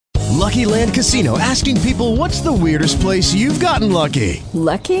Lucky Land Casino, asking people, what's the weirdest place you've gotten lucky?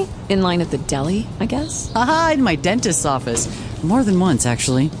 Lucky? In line at the deli, I guess? Aha, in my dentist's office. More than once,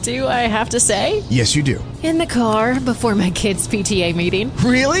 actually. Do I have to say? Yes, you do. In the car before my kids' PTA meeting.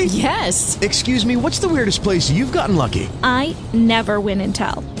 Really? Yes. Excuse me, what's the weirdest place you've gotten lucky? I never win and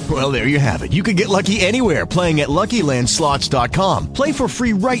tell. Well, there you have it. You can get lucky anywhere, playing at LuckyLandSlots.com. Play for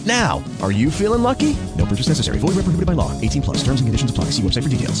free right now. Are you feeling lucky? No purchase necessary. Void where prohibited by law. 18 plus. Terms and conditions apply. See website for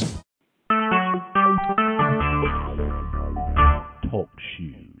details. Talk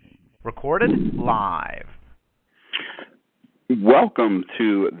shoes. Recorded live. Welcome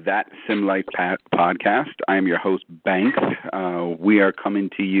to That Sim Life podcast. I am your host, Banks. We are coming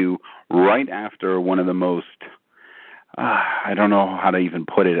to you right after one of the most, I don't know how to even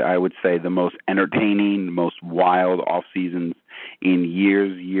put it, I would say the most entertaining, most wild off seasons in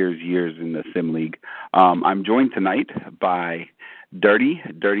years in the Sim League. I'm joined tonight by Dirty.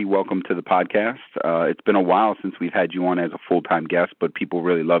 Dirty, welcome to the podcast. It's been a while since we've had you on as a full-time guest, but people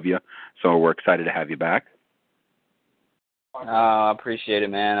really love you, so we're excited to have you back. I appreciate it,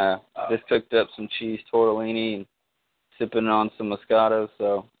 man. Just cooked up some cheese tortellini and sipping on some Moscato,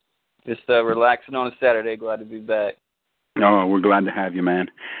 so just relaxing on a Saturday. Glad to be back. Oh, we're glad to have you,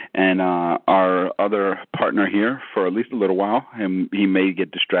 man. And our other partner here for at least a little while, and he may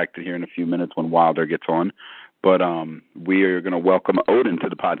get distracted here in a few minutes when Wilder gets on, but we are going to welcome Odin to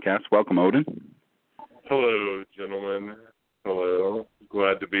the podcast. Welcome, Odin. Hello, gentlemen. Hello.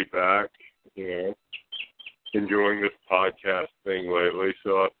 Glad to be back. Enjoying this podcast thing lately,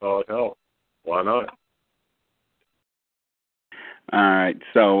 so I thought, hell, why not? All right.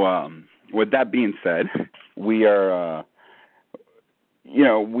 So with that being said, we are,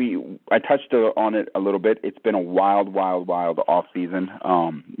 I touched on it a little bit. It's been a wild off season.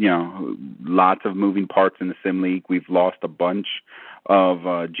 Lots of moving parts in the Sim League. We've lost a bunch of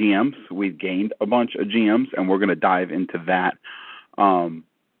GMs. We've gained a bunch of GMs, and we're going to dive into that.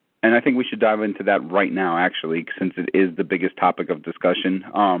 And I think we should dive into that right now, actually, since it is the biggest topic of discussion.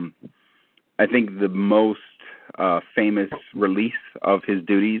 I think the most famous release of his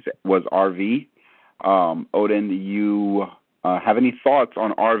duties was RV. Odin, you have any thoughts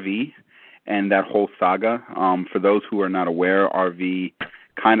on RV and that whole saga? For those who are not aware, RV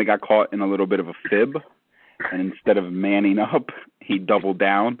kind of got caught in a little bit of a fib, and instead of manning up, he doubled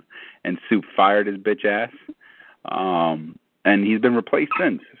down and Soup fired his bitch ass. And he's been replaced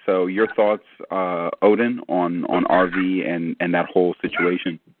since. So your thoughts, Odin, on RV and that whole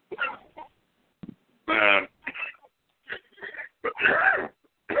situation? I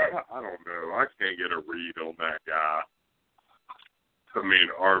don't know. I can't get a read on that guy. I mean,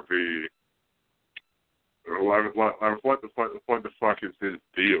 RV. What the fuck is his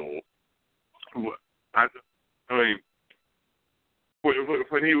deal? I mean,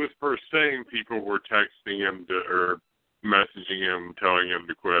 when he was first saying people were texting him or messaging him, telling him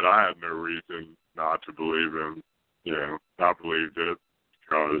to quit, I had no reason not to believe him. I believed it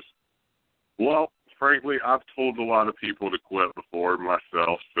because, well, frankly, I've told a lot of people to quit before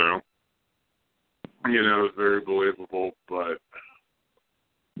myself, so, it's very believable, but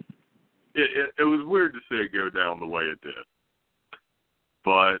it was weird to see it go down the way it did.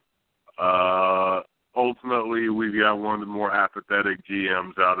 But ultimately, we've got one of the more apathetic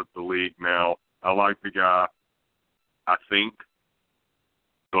GMs out of the league now. I like the guy, I think,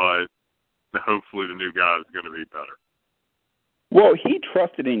 but hopefully the new guy is going to be better. Well, he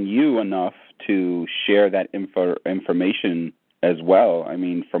trusted in you enough to share that information as well. I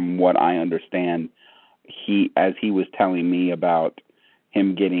mean, from what I understand, as he was telling me about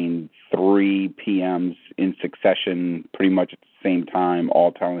him getting 3 PMs in succession pretty much at the same time,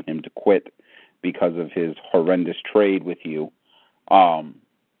 all telling him to quit because of his horrendous trade with you.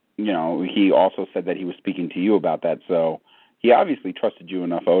 He also said that he was speaking to you about that. So he obviously trusted you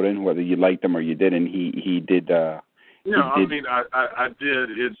enough, Odin, whether you liked him or you didn't. He did. I mean, I did.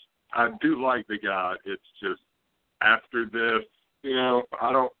 I do like the guy. It's just after this,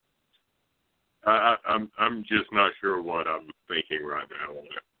 I'm just not sure what I'm thinking right now on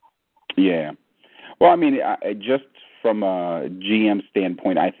it. Yeah. Well, I mean, just from a GM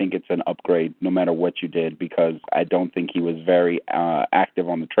standpoint, I think it's an upgrade no matter what you did, because I don't think he was very active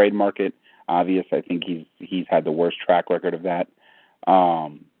on the trade market. Obvious, I think he's had the worst track record of that,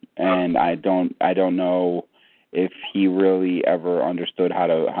 and I don't know if he really ever understood how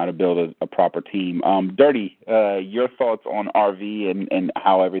to build a proper team. Dirty, your thoughts on RV and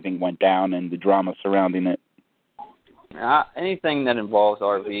how everything went down and the drama surrounding it? Anything that involves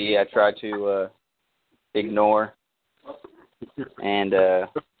RV, I try to ignore. And,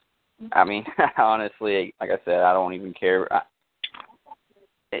 I mean, honestly, like I said, I don't even care.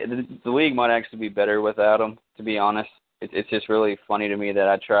 the league might actually be better without him, to be honest. It's just really funny to me that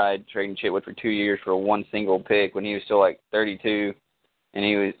I tried trading Chitwood for 2 years for one single pick when he was still like 32, and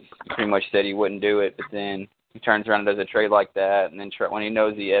he was pretty much said he wouldn't do it, but then he turns around and does a trade like that, and then when he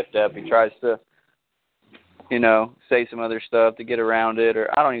knows he effed up, he tries to, say some other stuff to get around it, or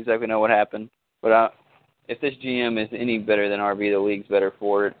I don't exactly know what happened. But if this GM is any better than RV, the league's better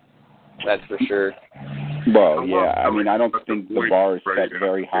for it. That's for sure. Well, yeah. I mean, I don't think the bar is set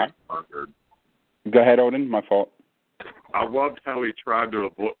very high. Go ahead, Odin. My fault. I loved how he tried to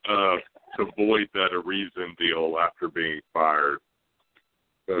avoid that Arizen deal after being fired.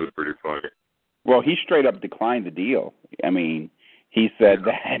 That was pretty funny. Well, he straight up declined the deal. I mean, he said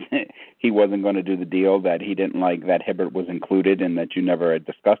that he wasn't going to do the deal, that he didn't like that Hibbert was included and that you never had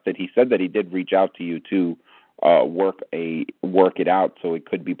discussed it. He said that he did reach out to you to work it out so it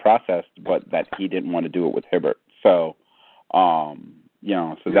could be processed, but that he didn't want to do it with Hibbert. So, I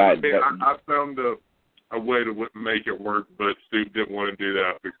found a way to make it work, but Steve didn't want to do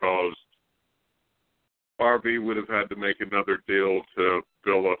that because RV would have had to make another deal to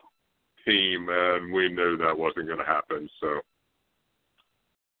build a team, and we knew that wasn't going to happen. So,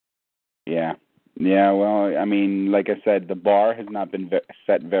 yeah. Well, I mean, like I said, the bar has not been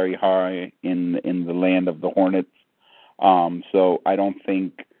set very high in the land of the Hornets. So I don't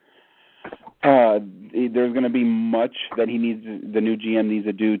think there's going to be much that the new GM needs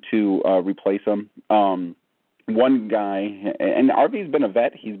to do to replace him. One guy, and RV's been a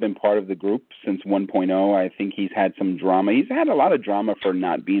vet. He's been part of the group since 1.0. I think he's had some drama. He's had a lot of drama for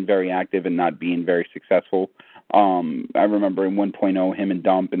not being very active and not being very successful. I remember in 1.0 him and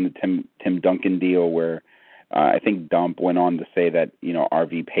Dump in the Tim Duncan deal where I think Dump went on to say that,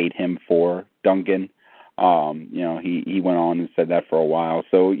 RV paid him for Duncan. He went on and said that for a while.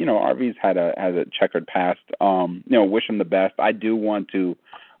 So, RV's has a checkered past. Wish him the best. I do want to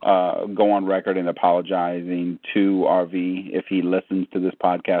go on record and apologizing to RV if he listens to this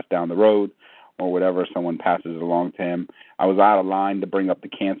podcast down the road or whatever, someone passes it along to him. I was out of line to bring up the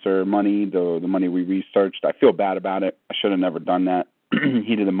cancer money, the money we researched. I feel bad about it. I should have never done that.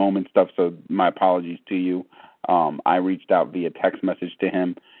 Heat of the moment stuff, so my apologies to you. I reached out via text message to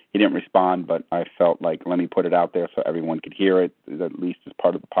him. He didn't respond, but I felt like let me put it out there so everyone could hear it, at least as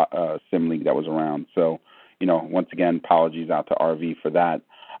part of the Sim League that was around. So, once again, apologies out to RV for that.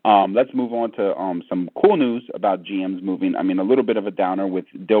 Let's move on to some cool news about GMs moving. I mean, a little bit of a downer with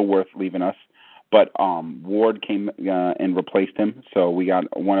Dilworth leaving us, but Ward came and replaced him. So we got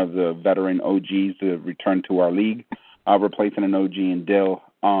one of the veteran OGs to return to our league, replacing an OG in Dill.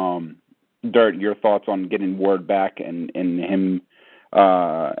 Dirt, your thoughts on getting Ward back and him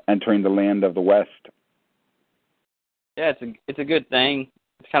entering the land of the West? Yeah, it's a good thing.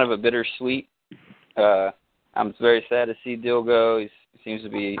 It's kind of a bittersweet. I'm very sad to see Dill go. He seems to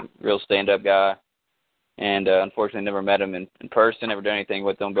be a real stand-up guy, and unfortunately never met him in person, never done anything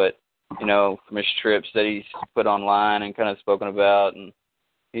with him, but, from his trips that he's put online and kind of spoken about, and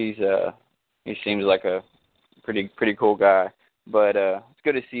he seems like a pretty cool guy. But it's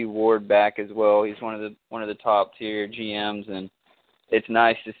good to see Ward back as well. He's one of the top-tier GMs, and it's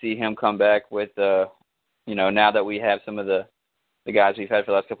nice to see him come back with, now that we have some of the guys we've had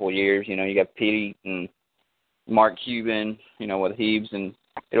for the last couple of years. You got Pete and Mark Cuban, with Heaves, and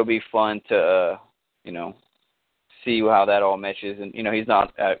it'll be fun to, see how that all meshes. And, he's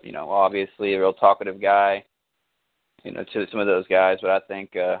not, obviously a real talkative guy, to some of those guys, but I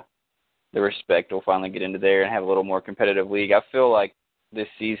think the respect will finally get into there and have a little more competitive league. I feel like this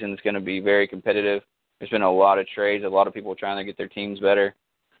season is going to be very competitive. There's been a lot of trades, a lot of people trying to get their teams better.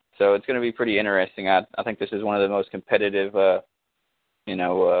 So it's going to be pretty interesting. I think this is one of the most competitive,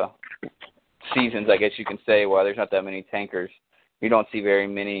 seasons, I guess you can say, while there's not that many tankers. You don't see very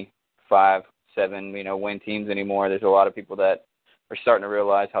many 5, 7, win teams anymore. There's a lot of people that are starting to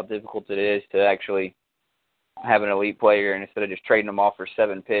realize how difficult it is to actually have an elite player, and instead of just trading them off for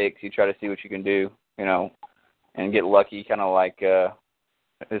 7 picks, you try to see what you can do, and get lucky, kind of like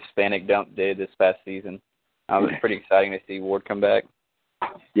Hispanic Dump did this past season. It was pretty exciting to see Ward come back.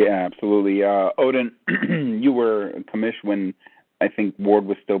 Yeah, absolutely. Odin, you were commish when I think Ward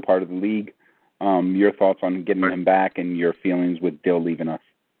was still part of the league. Your thoughts on getting him back and your feelings with Dill leaving us?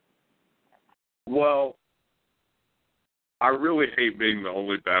 Well, I really hate being the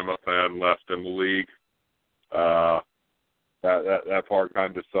only Bama fan left in the league. That part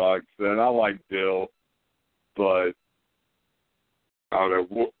kind of sucks. And I like Dill, but I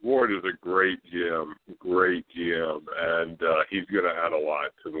don't know. Ward is a great GM, and he's going to add a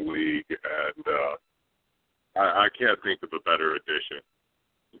lot to the league. And I can't think of a better addition.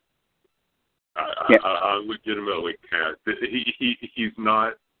 I legitimately can't. He's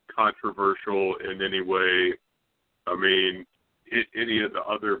not controversial in any way. I mean, any of the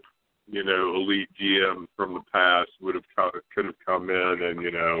other, elite GMs from the past could have come in and,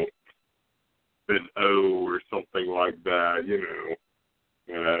 been or something like that,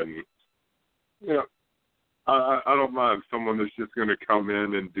 And, I don't mind someone that's just going to come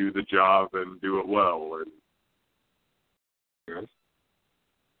in and do the job and do it well. And,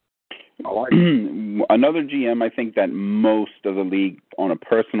 I like it. Another GM I think that most of the league on a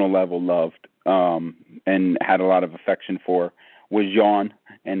personal level loved and had a lot of affection for was Jan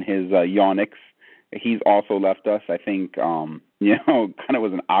and his Yonix. He's also left us. I think, kind of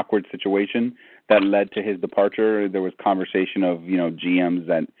was an awkward situation that led to his departure. There was conversation of, GMs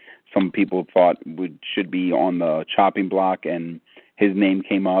that some people thought should be on the chopping block, and his name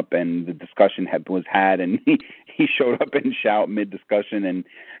came up, and the discussion was had, and he showed up and shout mid-discussion and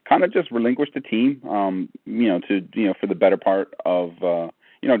kind of just relinquished the team, for the better part of,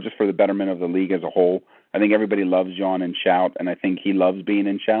 just for the betterment of the league as a whole. I think everybody loves John and Shout, and I think he loves being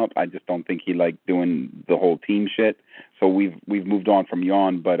in Shout. I just don't think he liked doing the whole team shit. So we've moved on from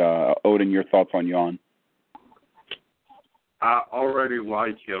Jan, but Odin, your thoughts on Jan? I already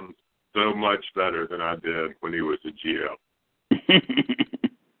like him so much better than I did when he was a GM.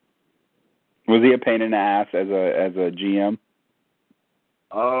 Was he a pain in the ass as a GM?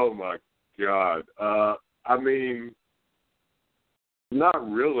 Oh my God! I mean, not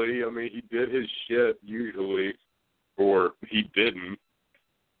really. I mean, he did his shit usually, or he didn't.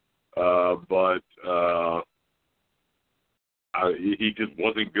 But he just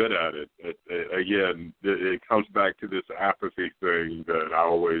wasn't good at it. Again, it comes back to this apathy thing that I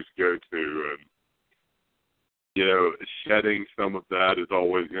always go to, and shedding some of that is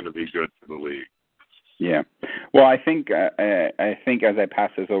always going to be good for the league. Yeah. Well, I think as I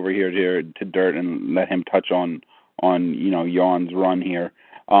pass this over here to Dirt and let him touch on Jan's run here,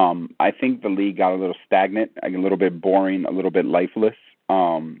 I think the league got a little stagnant, a little bit boring, a little bit lifeless.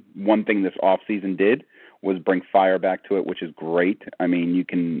 One thing this off season did was bring fire back to it, which is great. I mean, you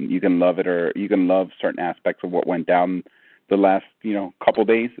can love it or you can love certain aspects of what went down the last couple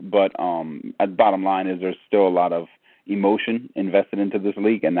days, but the bottom line is there's still a lot of emotion invested into this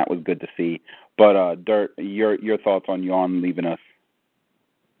league, and that was good to see. But Dirt, your thoughts on Jan leaving us?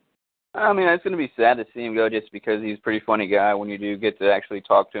 I mean, it's going to be sad to see him go just because he's a pretty funny guy when you do get to actually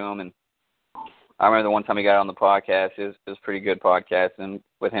talk to him. And I remember the one time he got on the podcast, it was a pretty good podcast, and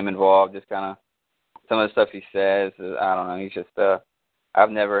with him involved, just kind of some of the stuff he says, I don't know, he's just,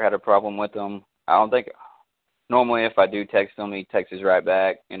 I've never had a problem with him. I don't think, normally if I do text him, he texts right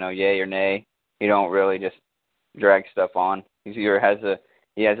back, yay or nay. He don't really just drag stuff on. He either has a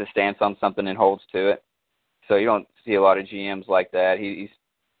stance on something and holds to it. So you don't see a lot of GMs like that. He's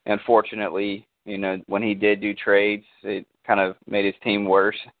unfortunately, when he did do trades, it kind of made his team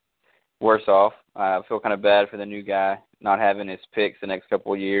worse off. I feel kind of bad for the new guy not having his picks the next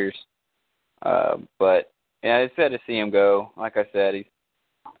couple of years. But yeah, it's sad to see him go. Like I said,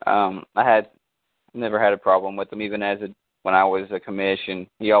 I never had a problem with him, even when I was a commission.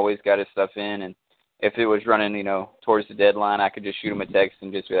 He always got his stuff in, and if it was running, towards the deadline, I could just shoot him a text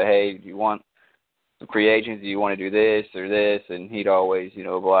and just be like, hey, do you want some free agents? Do you want to do this or this? And he'd always,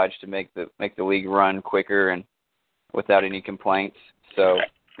 oblige to make the league run quicker and without any complaints. So,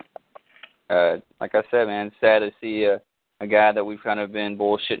 like I said, man, it's sad to see a guy that we've kind of been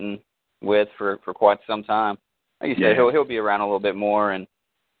bullshitting with for quite some time. Like you said, he'll be around a little bit more, and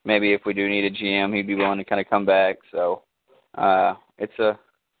maybe if we do need a GM, he'd be willing to kind of come back. So,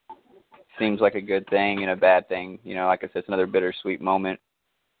 seems like a good thing and a bad thing. Like I said, it's another bittersweet moment.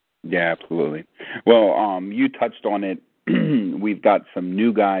 Yeah, absolutely. Well, you touched on it. We've got some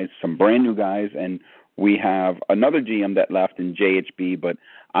new guys, some brand new guys, and we have another GM that left in JHB, but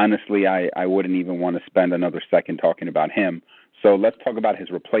honestly, I wouldn't even want to spend another second talking about him. So let's talk about his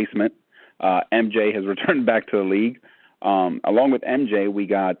replacement. MJ has returned back to the league. Along with MJ, we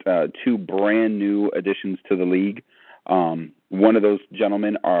got two brand new additions to the league. One of those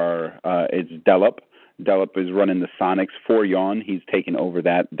gentlemen is Dellup. Dellup is running the Sonics for Jan. He's taken over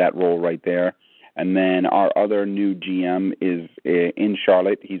that role right there. And then our other new GM is in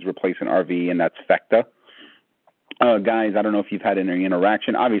Charlotte. He's replacing RV, and that's Fecta. Guys, I don't know if you've had any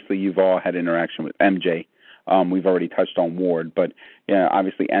interaction. Obviously, you've all had interaction with MJ. We've already touched on Ward, but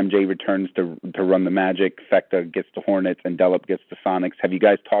obviously MJ returns to run the Magic. Fecta gets the Hornets, and Dellup gets the Sonics. Have you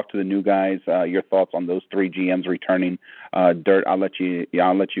guys talked to the new guys? Your thoughts on those three GMs returning? Dirt, I'll let you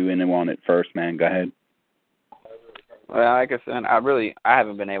in on it first, man. Go ahead. Well, like I said, I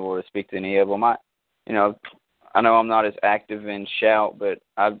haven't been able to speak to any of them. I know I'm not as active in Shout, but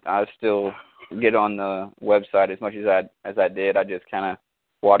I still get on the website as much as I did. I just kind of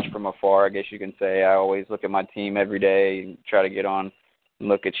watch from afar, I guess you can say. I always look at my team every day and try to get on and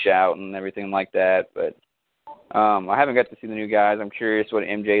look at Shout and everything like that. But I haven't got to see the new guys. I'm curious what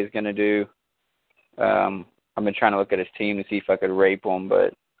MJ is going to do. I've been trying to look at his team to see if I could rape him,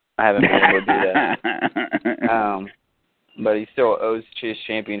 but I haven't been able to do that. But he still owes his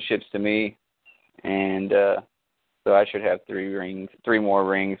championships to me, and so I should have 3 more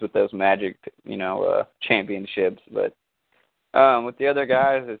rings with those Magic, championships. But with the other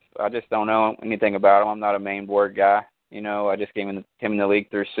guys, I just don't know anything about them. I'm not a main board guy. I just came in the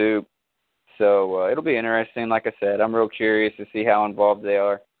league through Soup. So it'll be interesting. Like I said, I'm real curious to see how involved they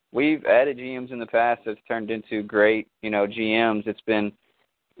are. We've added GMs in the past that's turned into great, GMs. It's been,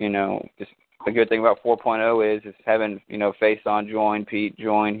 just the good thing about 4.0 is having, Face On join, Pete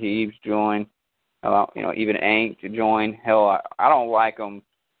join, Heaves join, even Ank to join. Hell, I don't like them,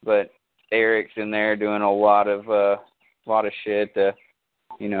 but Eric's in there doing a lot of shit to,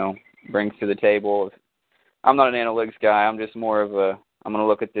 brings to the table. I'm not an analytics guy. I'm just more of I'm going to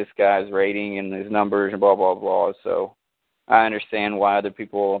look at this guy's rating and his numbers and blah, blah, blah. So I understand why other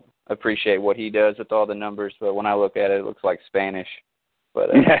people appreciate what he does with all the numbers, but when I look at it, it looks like Spanish.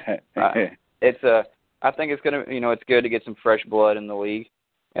 But I think it's going to, it's good to get some fresh blood in the league.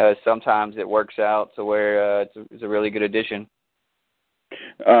 Sometimes it works out to where it's a really good addition.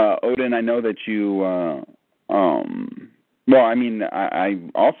 Odin, I know that you, I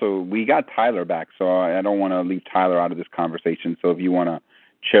also, we got Tyler back, so I don't want to leave Tyler out of this conversation. So if you want to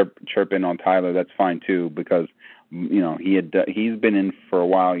chirp in on Tyler, that's fine too, because, he's been in for a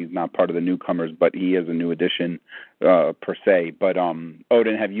while. He's not part of the newcomers, but he is a new addition, per se. But,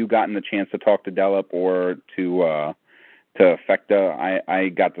 Odin, have you gotten the chance to talk to Dellup or to Fekta? I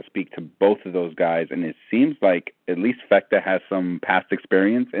got to speak to both of those guys, and it seems like at least Fekta has some past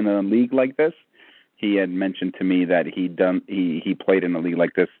experience in a league like this. He had mentioned to me that he played in a league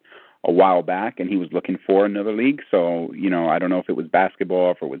like this a while back, and he was looking for another league. So, I don't know if it was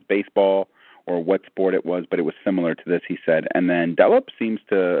basketball, if it was baseball, or what sport it was, but it was similar to this, he said. And then Dellup seems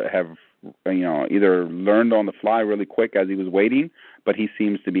to have, either learned on the fly really quick as he was waiting, but he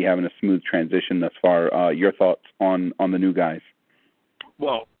seems to be having a smooth transition thus far. Your thoughts on the new guys?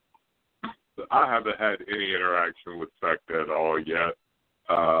 Well, I haven't had any interaction with Fekta at all yet.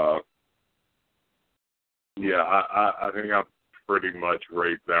 I think I've pretty much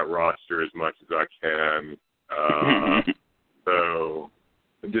raped that roster as much as I can. So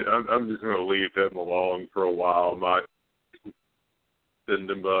I'm just going to leave him alone for a while. Not send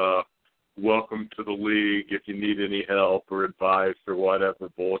him welcome to the league if you need any help or advice or whatever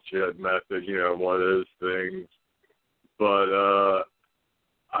bullshit message, one of those things. But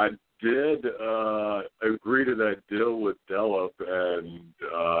I did agree to that deal with Dellup,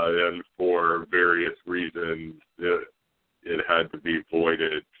 and for various reasons it had to be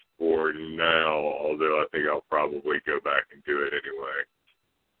voided for now, although I think I'll probably go back and do it anyway.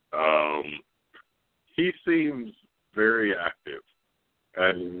 He seems very active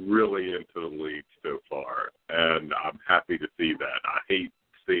and really into the league so far, and I'm happy to see that. I hate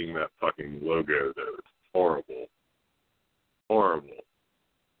seeing that fucking logo, though. It's horrible. Horrible.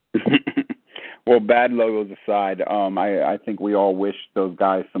 Well, bad logos aside, I think we all wish those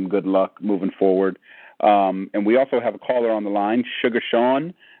guys some good luck moving forward. And we also have a caller on the line. Sugar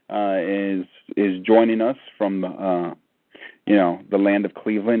Sean is joining us from the land of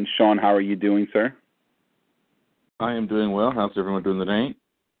Cleveland. Sean, how are you doing, sir? I am doing well. How's everyone doing today?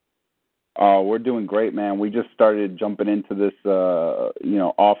 We're doing great, man. We just started jumping into this,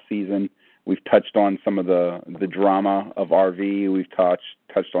 off season. We've touched on some of the drama of RV. We've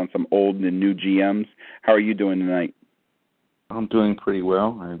touched on some old and new GMs. How are you doing tonight? I'm doing pretty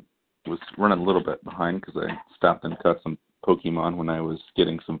well. I was running a little bit behind because I stopped and cut some Pokemon when I was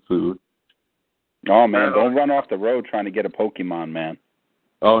getting some food. Oh man, don't run off the road trying to get a Pokemon, man.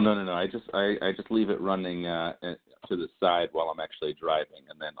 Oh no! I just leave it running to the side while I'm actually driving,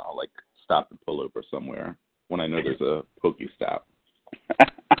 and then I'll stop and pull over somewhere when I know there's a Pokestop.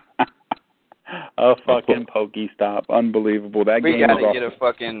 A fucking Pokestop. Unbelievable. That we game gotta is get a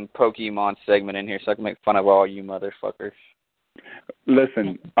fucking Pokemon segment in here so I can make fun of all you motherfuckers.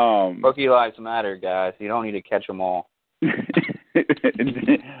 Listen, Poke Lives Matter, guys. You don't need to catch them all.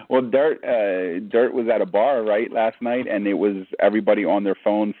 Well, Dirt was at a bar, right, last night, and it was everybody on their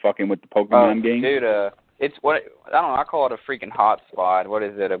phone fucking with the Pokemon game. Dude, it's what I don't know. I call it a freaking hotspot. What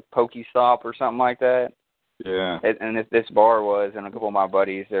is it? A Pokestop or something like that? Yeah. And this bar was, and a couple of my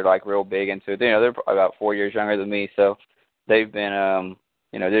buddies, they're real big into it. They're about 4 years younger than me, so they've been,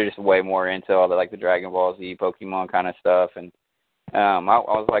 they're just way more into all the Dragon Ball Z, Pokemon kind of stuff, and I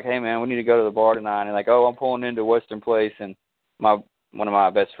was like, hey, man, we need to go to the bar tonight. And like, oh, I'm pulling into Western Place, and one of my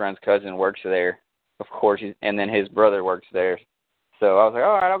best friend's cousin works there, of course, and then his brother works there. So I was like,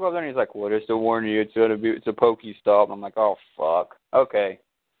 all right, I'll go there. And he's like, well, just to warn you, it's a pokey stop. And I'm like, oh, fuck. Okay.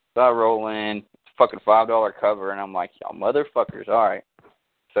 So I roll in, it's a fucking $5 cover, and I'm like, y'all motherfuckers, all right.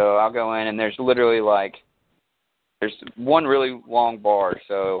 So I'll go in, and there's literally there's one really long bar.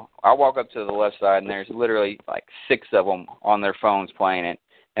 So I walk up to the left side, and there's literally 6 of them on their phones playing it,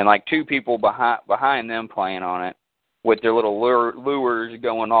 and 2 people behind them playing on it with their little lures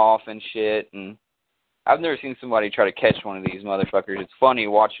going off and shit. And I've never seen somebody try to catch one of these motherfuckers. It's funny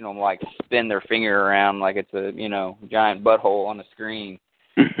watching them spin their finger around like it's a giant butthole on the screen,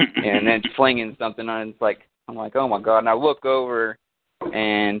 and then flinging something on. It's I'm like, oh my god! And I look over,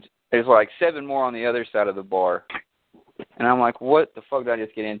 and there's 7 more on the other side of the bar. And I'm like, what the fuck did I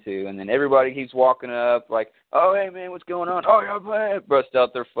just get into? And then everybody keeps walking up, oh, hey, man, what's going on? Oh, yeah, bust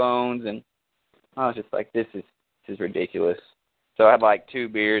out their phones. And I was just like, this is ridiculous. So I had 2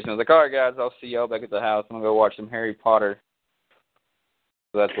 beers, and I was like, all right, guys, I'll see y'all back at the house. I'm going to go watch some Harry Potter.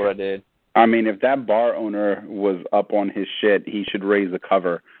 So that's what I did. I mean, if that bar owner was up on his shit, he should raise the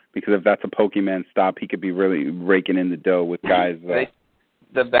cover. Because if that's a Pokemon stop, he could be really raking in the dough with guys.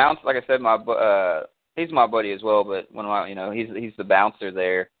 The bounce, like I said, he's my buddy as well, but he's the bouncer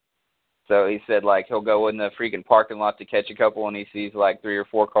there. So he said he'll go in the freaking parking lot to catch a couple, and he sees 3 or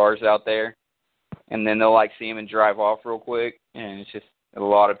 4 cars out there, and then they'll see him and drive off real quick. And it's just a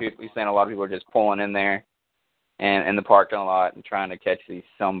lot of people. He's saying a lot of people are just pulling in there, and in the parking lot and trying to catch these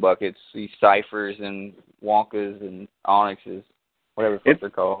buckets, these ciphers and Wonkas and Onyxes, whatever the fuck they're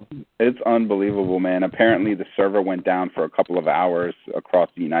called. It's unbelievable, man. Apparently the server went down for a couple of hours across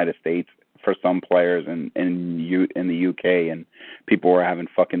the United States for some players in the UK, and people were having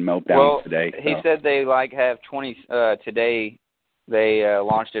fucking meltdowns today. So. He said they have 20 today. They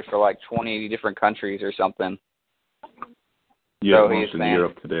launched it for 20 different countries or something. Yeah, so launched in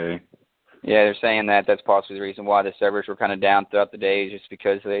Europe today. Yeah, they're saying that's possibly the reason why the servers were kind of down throughout the day, just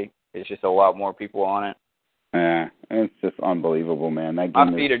because there's just a lot more people on it. Yeah, it's just unbelievable, man. That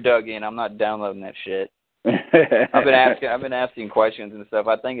my feet are dug in. I'm not downloading that shit. I've been asking questions and stuff.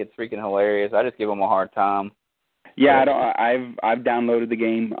 I think it's freaking hilarious. I just give them a hard time. Yeah, I've downloaded the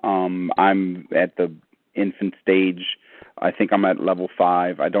game. I'm at the infant stage. I think I'm at level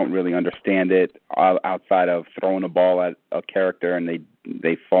 5. I don't really understand it outside of throwing a ball at a character and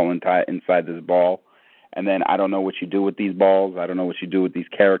they fall inside this ball. And then I don't know what you do with these balls. I don't know what you do with these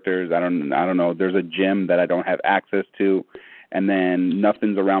characters. I don't know. There's a gym that I don't have access to. And then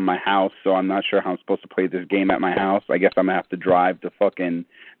nothing's around my house, so I'm not sure how I'm supposed to play this game at my house. I guess I'm going to have to drive to fucking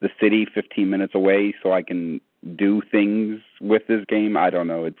the city 15 minutes away so I can do things with this game. I don't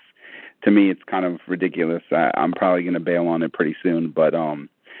know. To me, it's kind of ridiculous. I'm probably going to bail on it pretty soon. But,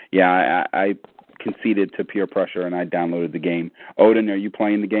 yeah, I conceded to peer pressure, and I downloaded the game. Odin, are you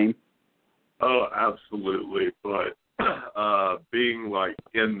playing the game? Oh, absolutely. But being,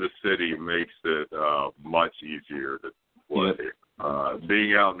 in the city makes it much easier to play.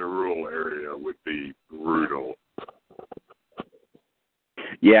 Being out in the rural area would be brutal.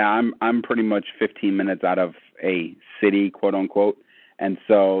 Yeah, I'm pretty much 15 minutes out of a city, quote unquote, and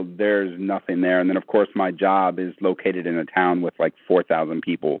so there's nothing there. And then of course my job is located in a town with 4,000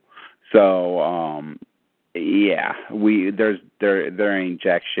 people. So yeah, there ain't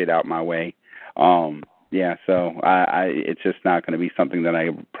jack shit out my way. Yeah, so it's just not going to be something that I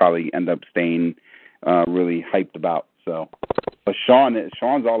probably end up staying really hyped about. So, but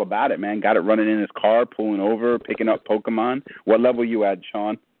Sean's all about it, man. Got it running in his car, pulling over, picking up Pokemon. What level you at,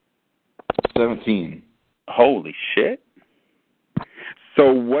 Sean? 17. Holy shit. So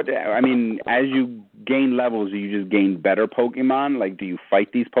as you gain levels, do you just gain better Pokemon? Do you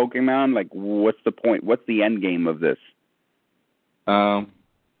fight these Pokemon? What's the point? What's the end game of this? I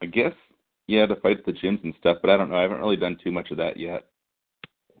guess, yeah, to fight the gyms and stuff, but I don't know. I haven't really done too much of that yet.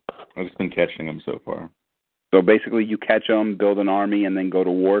 I've just been catching them so far. So basically you catch them, build an army, and then go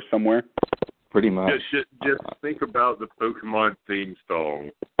to war somewhere? Pretty much. Just think about the Pokemon theme song.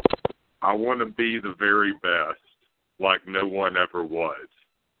 I want to be the very best, like no one ever was.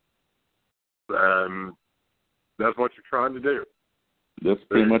 And that's what you're trying to do. That's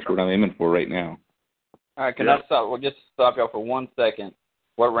pretty much what I'm aiming for right now. All right, I stop? We'll just stop y'all for 1 second.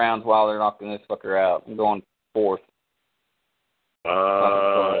 What rounds while they're knocking this fucker out? I'm going 4th.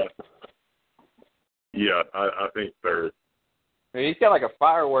 Yeah, I think 3rd. He's got a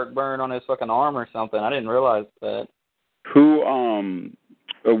firework burn on his fucking arm or something. I didn't realize that.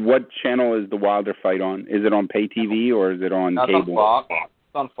 What channel is the Wilder fight on? Is it on pay TV or is it on cable? It's on Fox.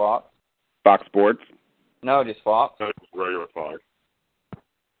 It's on Fox. Fox Sports? No, just Fox. No, just regular Fox.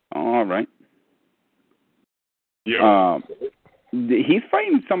 All right. Yeah. He's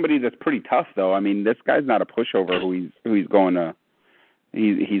fighting somebody that's pretty tough, though. I mean, this guy's not a pushover who he's going to.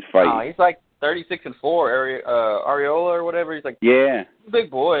 He's fighting. Oh, he's like 36-4. Areola or whatever. He's like he's a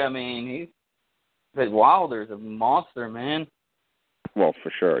big boy. I mean, Wilder's a monster, man. Well,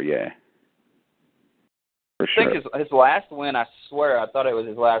 for sure, yeah. For I sure. think his last win, I swear, I thought it was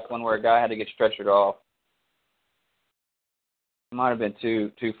his last one where a guy had to get stretchered off. It might have been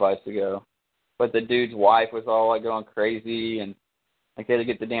two fights ago. But the dude's wife was all like going crazy, and like they had to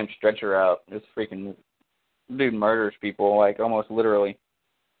get the damn stretcher out. This freaking dude murders people, like almost literally.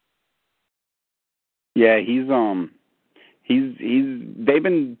 Yeah, they've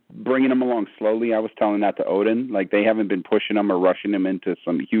been bringing him along slowly. I was telling that to Odin. Like, they haven't been pushing him or rushing him into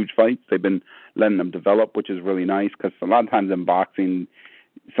some huge fights. They've been letting him develop, which is really nice, because a lot of times in boxing,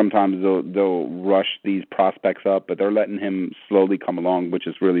 sometimes they'll rush these prospects up, but they're letting him slowly come along, which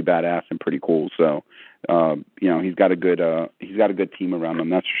is really badass and pretty cool. So, he's got a good team around him,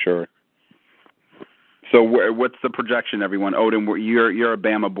 that's for sure. So, what's the projection, everyone? Odin, you're a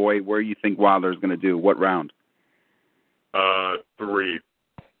Bama boy. Where do you think Wilder's going to do? What round? 3.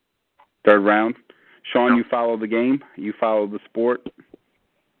 Third round. Sean, you follow the game? You follow the sport?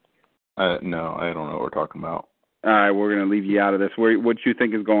 No, I don't know what we're talking about. All right, we're going to leave you out of this. What you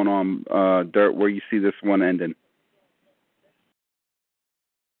think is going on, Dirt, where you see this one ending?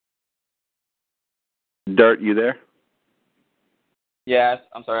 Dirt, you there? Yeah,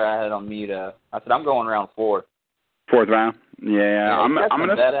 I'm sorry, I had it on mute. I said I'm going round 4. Fourth round? Yeah, I'm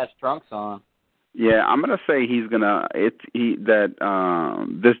gonna badass trunks on. Yeah, I'm gonna say this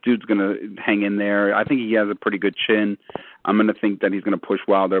dude's gonna hang in there. I think he has a pretty good chin. I'm gonna think that he's gonna push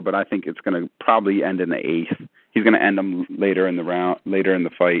Wilder, but I think it's gonna probably end in the 8th. He's gonna end him later in the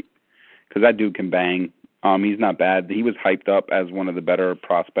fight, because that dude can bang. He's not bad. He was hyped up as one of the better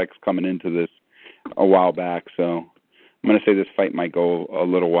prospects coming into this a while back. So I'm gonna say this fight might go a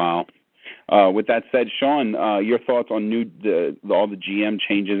little while. With that said, Sean, your thoughts on all the GM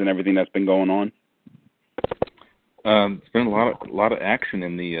changes and everything that's been going on? It's been a lot of action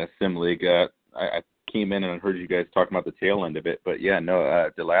in the Sim League. I came in and heard you guys talking about the tail end of it, but yeah, no,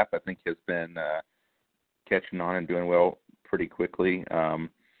 DeLapp I think has been catching on and doing well pretty quickly.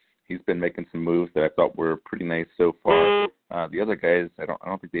 He's been making some moves that I thought were pretty nice so far. The other guys, I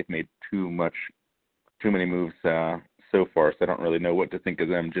don't think they've made too many moves so far, so I don't really know what to think of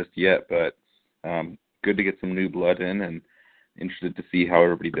them just yet. But good to get some new blood in, and interested to see how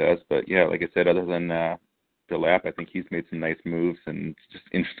everybody does. But yeah, like I said, other than DeLapp, I think he's made some nice moves, and just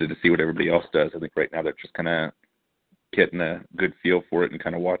interested to see what everybody else does. I think right now they're just kind of getting a good feel for it and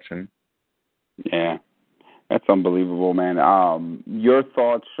kind of watching. Yeah, that's unbelievable, man. Your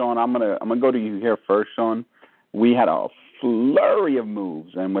thoughts, Sean? I'm gonna go to you here first, Sean. We had a flurry of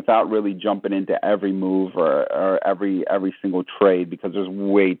moves, and without really jumping into every move or every single trade, because there's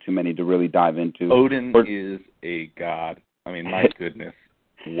way too many to really dive into. Odin is a god. I mean, my goodness,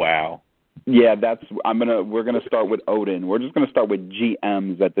 wow. Yeah, we're gonna start with Odin. We're just gonna start with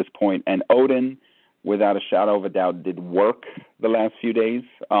GMs at this point, and Odin, without a shadow of a doubt, did work the last few days.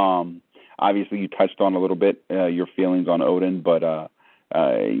 Obviously, you touched on a little bit your feelings on Odin, but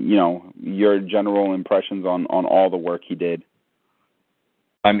your general impressions on all the work he did.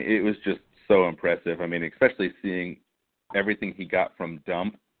 I mean, it was just so impressive. I mean, especially seeing everything he got from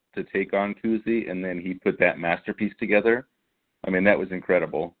Dump to take on Kuzi, and then he put that masterpiece together. I mean, that was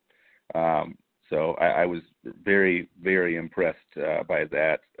incredible. So I was very, very impressed by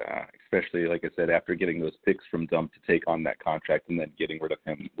that, especially, like I said, after getting those picks from Dump to take on that contract and then getting rid of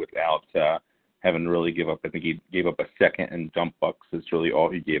him without having to really give up. I think he gave up a second, and Dump bucks is really all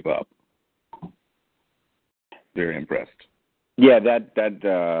he gave up. Very impressed. Yeah, that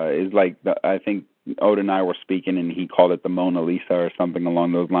is like, I think Odin and I were speaking, and he called it the Mona Lisa or something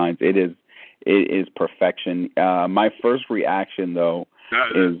along those lines. It is perfection. My first reaction, though,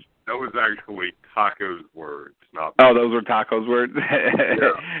 is... That was actually Taco's words, not... Oh, those were Taco's words? Yeah.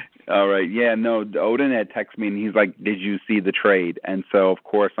 All right. Yeah, no, Odin had texted me, and he's like, did you see the trade? And so, of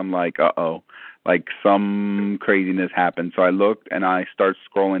course, I'm like, uh-oh. Like, some craziness happened. So I looked, and I start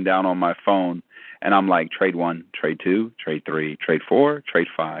scrolling down on my phone, and I'm like, trade 1, trade 2, trade 3, trade 4, trade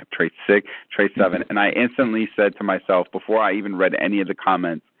 5, trade 6, trade 7. And I instantly said to myself, before I even read any of the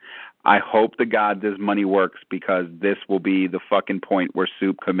comments, I hope to God this money works, because this will be the fucking point where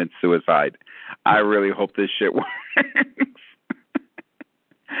Soup commits suicide. I really hope this shit works.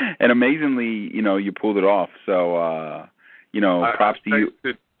 And amazingly, you pulled it off. So, props to you. I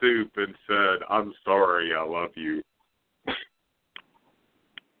texted Soup and said, I'm sorry, I love you.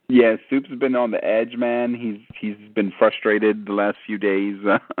 Yeah, Soup's been on the edge, man. He's been frustrated the last few days.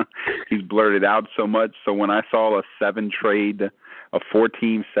 He's blurted out so much. So when I saw a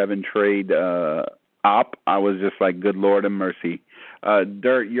 4-team 7-trade op, I was just like, good Lord have mercy.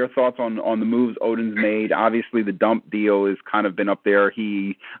 Dirt, your thoughts on the moves Odin's made? Obviously, the dump deal has kind of been up there.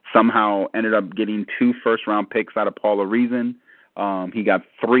 He somehow ended up getting 2 first-round picks out of Paula Reason. He got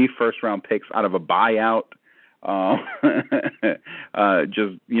 3 first-round picks out of a buyout.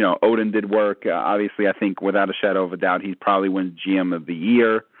 Odin did work. Obviously, I think without a shadow of a doubt, he probably wins GM of the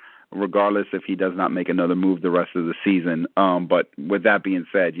year, regardless if he does not make another move the rest of the season. But with that being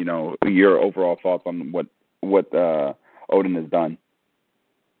said, your overall thoughts on what Odin has done.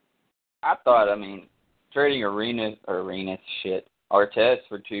 I thought, trading Artest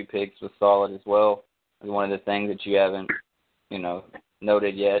for 2 picks was solid as well. It's one of the things that you haven't,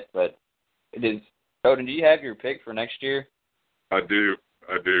 noted yet, but it is. Odin, do you have your pick for next year? I do.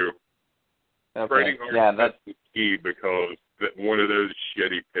 Okay. Trading yeah, that's the key because one of those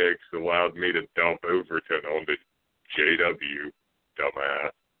shitty picks allowed me to dump Overton on the JW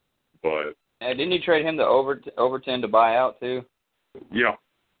dumbass. But didn't you trade him to Overton to buy out too? Yeah.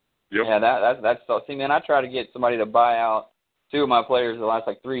 Yep. Yeah, that's see, man. I try to get somebody to buy out 2 of my players the last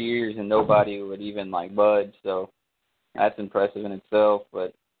 3 years, and nobody would even budge. So that's impressive in itself.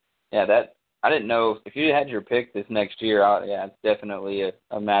 But yeah, I didn't know if you had your pick this next year. It's definitely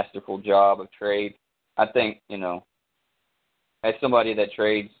a masterful job of trade. I think as somebody that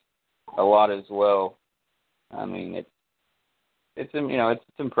trades a lot as well, it's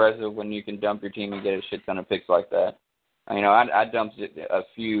impressive when you can dump your team and get a shit ton of picks like that. I dumped a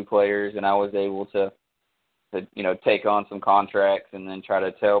few players and I was able to take on some contracts and then try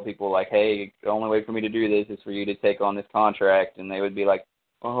to tell people hey, the only way for me to do this is for you to take on this contract, and they would be like,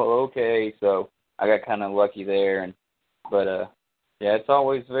 oh, okay. So I got kind of lucky there, but it's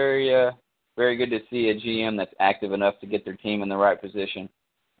always very very good to see a GM that's active enough to get their team in the right position.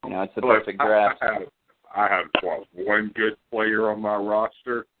 It's the perfect draft. I have one good player on my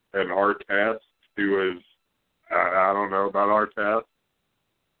roster, and Artest, who is I don't know about Artest.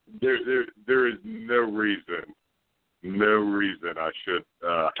 There is no reason I should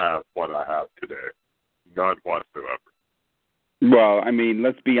have what I have today, none whatsoever. Well,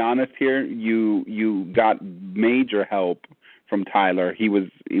 let's be honest here. You got major help from Tyler. He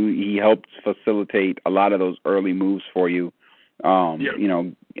helped facilitate a lot of those early moves for you,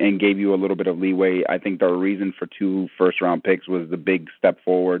 and gave you a little bit of leeway. I think the reason for 2 first-round picks was the big step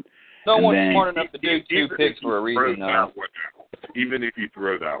forward. No one's smart enough to do 2 picks for a reason, though. Even if you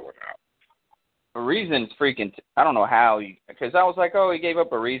throw that one out. A reason's freaking. I don't know how because I was like, oh, he gave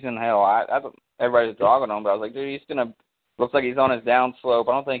up a reason. Hell, everybody's dogging on him, but I was like, dude, he's gonna. Looks like he's on his downslope.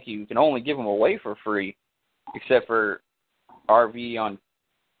 I don't think you can only give him away for free, except for RV on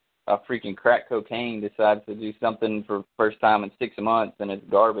a freaking crack cocaine decides to do something for first time in 6 months, and it's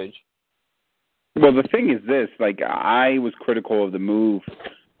garbage. Well, the thing is this, I was critical of the move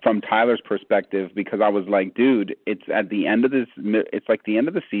from Tyler's perspective because I was like, dude, it's at the end of the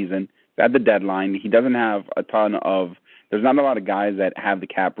season, it's at the deadline. He doesn't have there's not a lot of guys that have the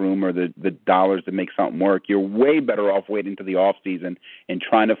cap room or the dollars to make something work. You're way better off waiting to the off season and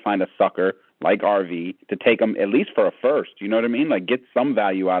trying to find a sucker like RV to take him at least for a first. You know what I mean? Get some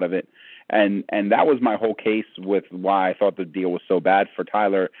value out of it. And that was my whole case with why I thought the deal was so bad for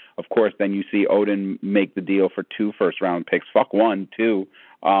Tyler. Of course, then you see Odin make the deal for 2 first-round picks. Fuck 1, 2,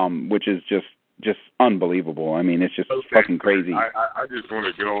 which is just unbelievable. It's just fucking crazy. I just want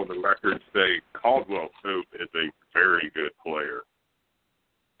to go on the record and say Caldwell Pope is a very good player,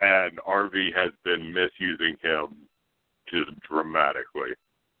 and RV has been misusing him just dramatically.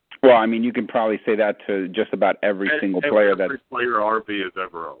 Well, you can probably say that to just about every single player every player RV has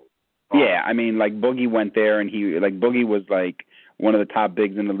ever owned. Yeah, Boogie went there, and Boogie was one of the top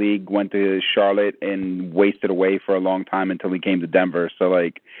bigs in the league, went to Charlotte and wasted away for a long time until he came to Denver. So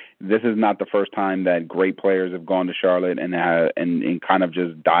this is not the first time that great players have gone to Charlotte and kind of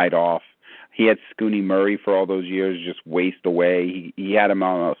just died off. He had Scooney Murray for all those years just waste away. He had him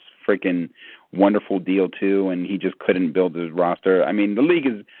on a freaking wonderful deal too, and he just couldn't build his roster.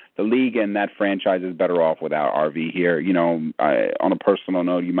 The league and that franchise is better off without RV here. On a personal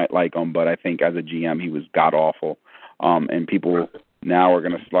note, you might like him, but I think as a GM, he was god awful. And people now are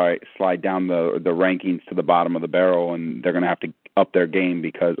going to slide down the rankings to the bottom of the barrel, and they're going to have to up their game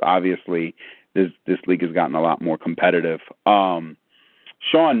because obviously this league has gotten a lot more competitive. Sean,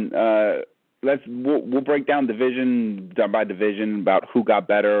 we'll break down division by division about who got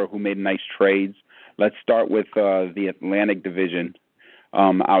better, who made nice trades. Let's start with the Atlantic Division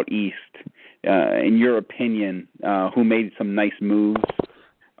out east. In your opinion, who made some nice moves?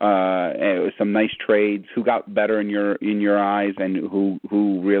 some nice trades. Who got better in your eyes, and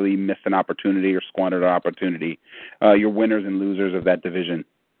who really missed an opportunity or squandered an opportunity? Your winners and losers of that division.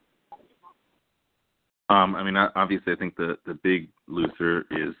 I mean, obviously, I think the big loser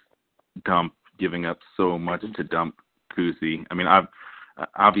is Dump giving up so much to dump Kuzi. I mean,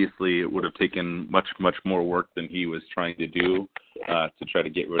 obviously, it would have taken much more work than he was trying to do to try to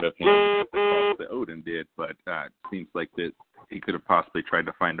get rid of him that Odin did, but it seems like that he could have possibly tried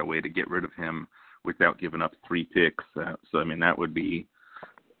to find a way to get rid of him without giving up 3 picks. So, I mean, that would be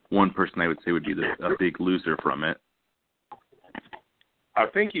one person I would say would be a big loser from it. I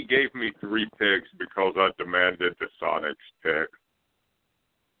think he gave me 3 picks because I demanded the Sonics pick.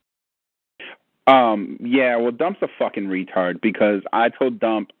 Yeah, well, Dump's a fucking retard because I told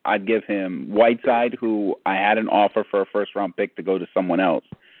Dump I'd give him Whiteside, who I had an offer for a first-round pick to go to someone else.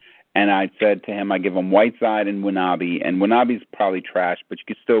 And I said to him, I give him Whiteside and Wanabe. And Wanabe's probably trash, but you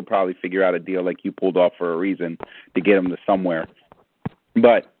could still probably figure out a deal like you pulled off for a reason to get him to somewhere.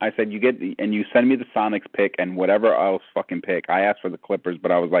 But I said, you send me the Sonics pick and whatever else fucking pick. I asked for the Clippers,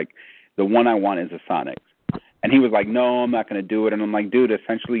 but I was like, the one I want is the Sonics. And he was like, no, I'm not going to do it. And I'm like, dude,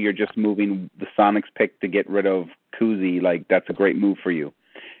 essentially you're just moving the Sonics pick to get rid of Kuzi. Like, that's a great move for you.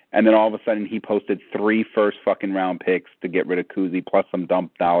 And then all of a sudden he posted 3 first fucking round picks to get rid of Kuzi plus some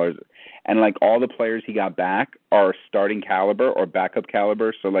dump dollars. And, like, all the players he got back are starting caliber or backup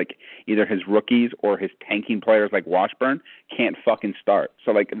caliber. So, like, either his rookies or his tanking players like Washburn can't fucking start.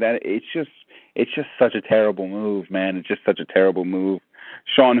 So, like, that it's just such a terrible move, man. It's just such a terrible move.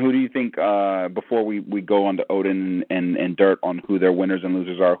 Sean, who do you think, before we go on to Odin and Dirt on who their winners and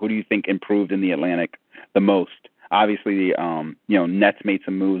losers are, who do you think improved in the Atlantic the most? Obviously, the Nets made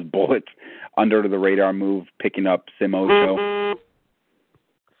some moves. Bullets, under the radar move, picking up Sim Ocho.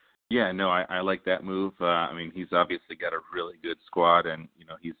 Yeah, no, I like that move. I mean, he's obviously got a really good squad, and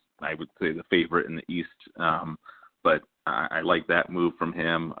he's, I would say, the favorite in the East. But I like that move from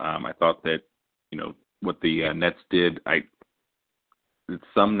him. I thought that what the Nets did.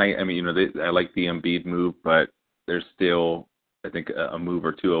 Some night, I mean, I like the Embiid move, but there's still, I think, a move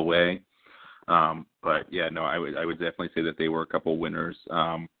or two away. But yeah, no, I would definitely say that they were a couple winners.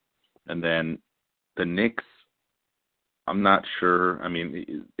 And then the Knicks, I'm not sure. I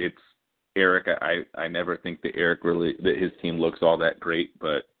mean, it's Eric. I never think that that his team looks all that great,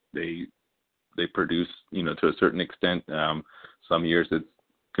 but they produce, to a certain extent. Some years it's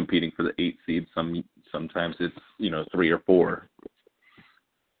competing for the 8th seed. Sometimes it's 3 or 4.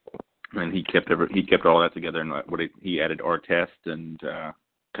 And he kept all that together, and he added Artest and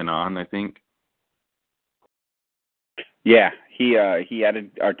Kanan, I think. Yeah, he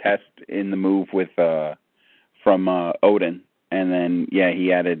added Artest in the move with from Odin, and then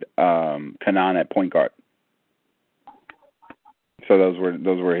he added Kanan at point guard. So those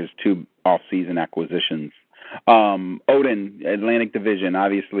were his 2 off-season acquisitions. Odin, Atlantic Division.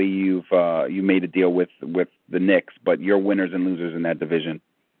 Obviously, you made a deal with the Knicks, but your winners and losers in that division.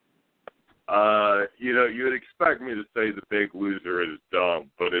 You would expect me to say the big loser is Dump,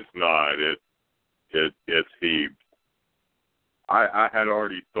 but it's not. It's Heaps. I had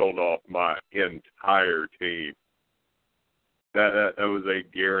already sold off my entire team. That was a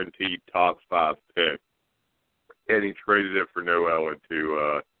guaranteed top 5 pick, and he traded it for Noel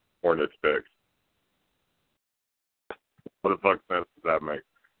into Hornets picks. What the fuck sense does that make?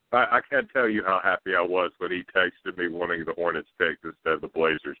 I can't tell you how happy I was when he texted me wanting the Hornets picks instead of the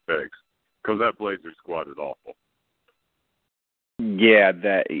Blazers picks. Because that Blazers squad is awful. Yeah,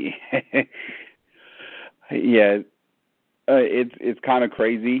 it's kind of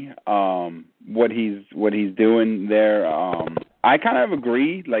crazy what he's doing there. I kind of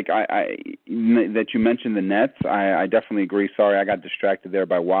agree. Like I that you mentioned the Nets. I definitely agree. Sorry, I got distracted there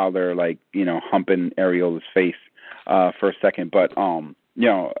by Wilder, humping Ariola's face for a second. But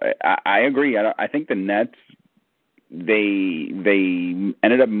I agree. I think the Nets. They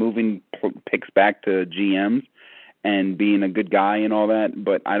ended up moving picks back to GMs and being a good guy and all that,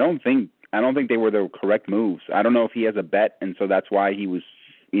 but I don't think they were the correct moves. I don't know if he has a bet, and so that's why he was,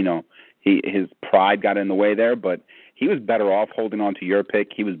 his pride got in the way there. But he was better off holding on to your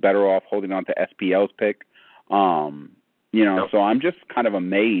pick. He was better off holding on to SPL's pick. So I'm just kind of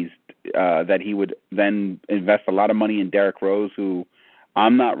amazed that he would then invest a lot of money in Derrick Rose, who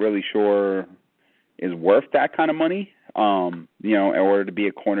I'm not really sure is worth that kind of money, in order to be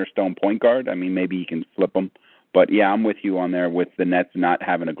a cornerstone point guard. I mean, maybe he can flip them. But, yeah, I'm with you on there with the Nets not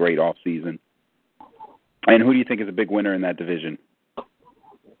having a great offseason. And who do you think is a big winner in that division?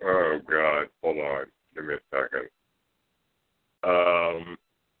 Oh, God. Hold on. Give me a second.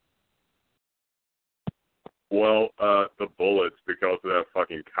 The Bullets, because because of that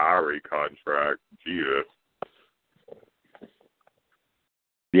fucking Kyrie contract. Jesus.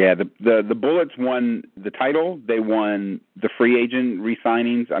 Yeah, the Bullets won the title. They won the free agent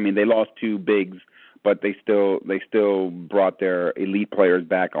re-signings. I mean, they lost two bigs, but they still brought their elite players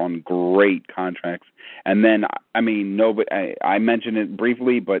back on great contracts. And then, I mean, I mentioned it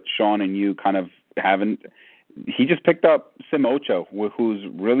briefly, but Sean and you kind of haven't. He just picked up Sim Ocho, who's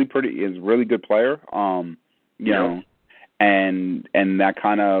really good player. You know, and that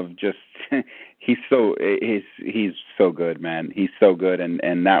kind of just he's so good, man. He's so good,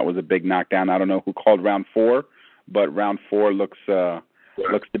 and that was a big knockdown. I don't know who called round 4, but round 4 looks to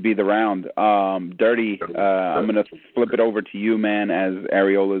be the round. Dirty, I'm gonna flip it over to you, man, as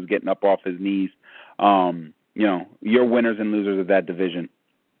Ariola's getting up off his knees. You know, you're winners and losers of that division.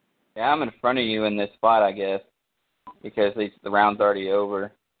 Yeah, I'm in front of you in this spot, I guess, because the round's already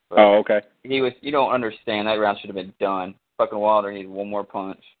over. But oh, okay. You don't understand. That round should have been done. Fucking Wilder needed one more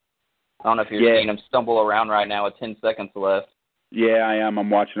punch. I don't know if you're seeing him stumble around right now with 10 seconds left. Yeah, I am. I'm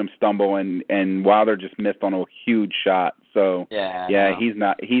watching him stumble, and Wilder just missed on a huge shot. So yeah,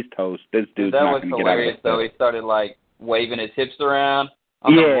 he's toast. This dude's that not was going to get out of hilarious, it. though. He started like waving his hips around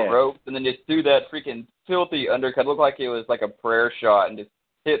on the ropes, and then just threw that freaking filthy undercut. It looked like it was like a prayer shot, and just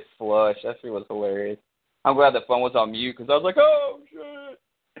hit flush. That shit was hilarious. I'm glad the phone was on mute because I was like, oh shit.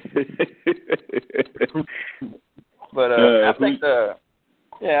 But I think the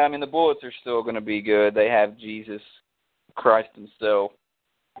Bullets are still going to be good. They have Jesus Christ himself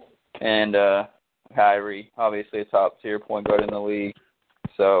and Kyrie, obviously a top-tier point guard in the league.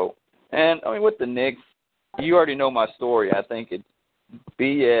 So, and, I mean, with the Knicks, you already know my story. I think it's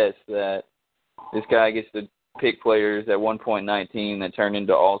BS that this guy gets to pick players at 1.19 that turn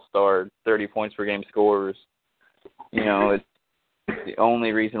into all-star 30 points per game scorers. You know, it's the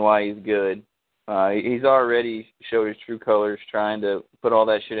only reason why he's good. He's already showed his true colors trying to put all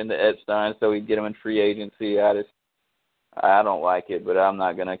that shit into Epstein so he'd get him in free agency. I don't like it, but I'm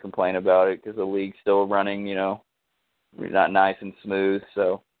not going to complain about it because the league's still running, you know, not nice and smooth.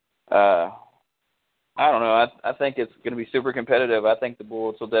 So, I don't know. I think it's going to be super competitive. I think the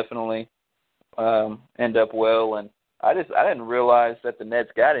Bullets will definitely end up well. And I didn't realize that the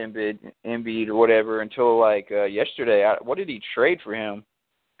Nets got Embiid or whatever until like yesterday. What did he trade for him?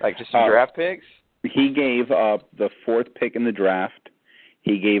 Like just some draft picks? He gave up the 4th pick in the draft.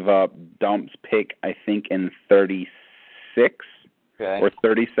 He gave up Dump's pick, I think, in 36 or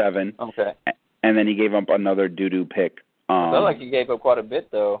 37. Okay. And then he gave up another doo-doo pick. I felt like he gave up quite a bit,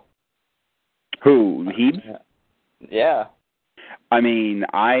 though. Who? Heebs? Yeah. I mean,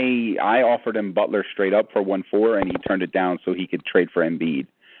 I offered him Butler straight up for 1.4, and he turned it down so he could trade for Embiid.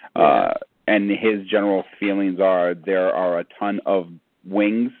 Yeah. And his general feelings are there are a ton of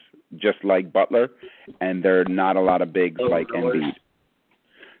wings just like Butler, and there are not a lot of bigs like Embiid.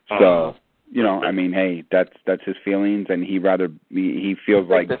 So, you know, I mean, hey, that's his feelings, and he feels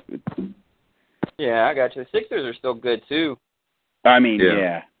like. Yeah, I got you. The Sixers are still good too. I mean,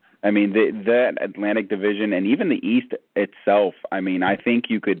 yeah. I mean, that Atlantic Division and even the East itself. I mean, I think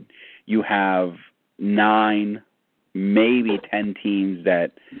you have 9, maybe 10 teams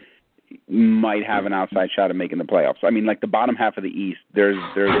that might have an outside shot of making the playoffs. I mean, like the bottom half of the East, there's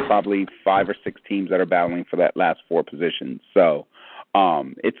probably 5 or 6 teams that are battling for that last 4 positions. So,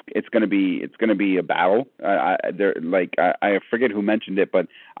 it's gonna be a battle. I forget who mentioned it, but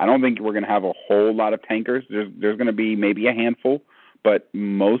I don't think we're gonna have a whole lot of tankers. There's gonna be maybe a handful, but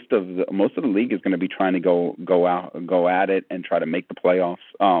most of the league is gonna be trying to go at it and try to make the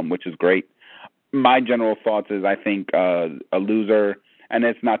playoffs, which is great. My general thoughts is I think a loser. And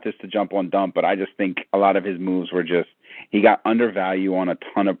it's not just to jump on Dump, but I just think a lot of his moves were just he got undervalued on a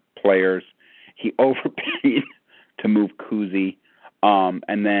ton of players. He overpaid to move Kuzi,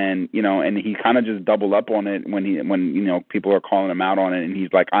 and then and he kind of just doubled up on it when people are calling him out on it, and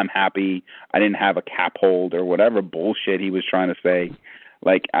he's like, "I'm happy I didn't have a cap hold or whatever bullshit he was trying to say."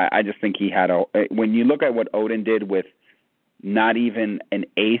 Like I just think he had when you look at what Odin did with not even an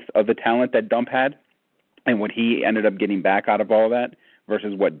eighth of the talent that Dump had, and what he ended up getting back out of all that.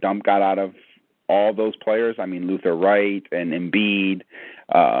 Versus what Dump got out of all those players. I mean, Luther Wright and Embiid,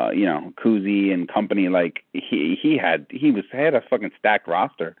 Kuzi and company. Like he had a fucking stacked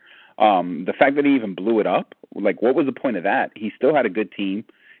roster. The fact that he even blew it up, like, what was the point of that? He still had a good team.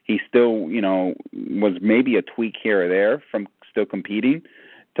 He still, was maybe a tweak here or there from still competing.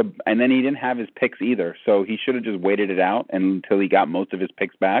 And then he didn't have his picks either, so he should have just waited it out until he got most of his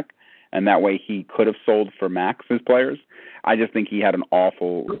picks back. And that way he could have sold for max his players. I just think he had an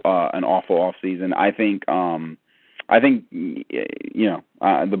awful off season. I think the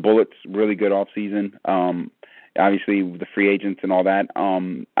Bullets really good off season. obviously the free agents and all that.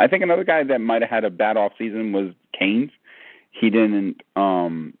 I think another guy that might have had a bad off season was Canes. He didn't,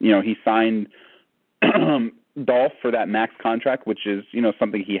 he signed Dolph for that max contract, which is,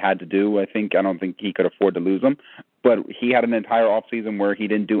 something he had to do. I don't think he could afford to lose him, but he had an entire off season where he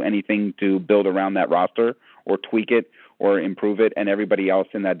didn't do anything to build around that roster or tweak it or improve it, and everybody else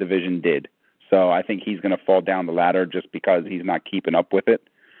in that division did. So I think he's going to fall down the ladder just because he's not keeping up with it.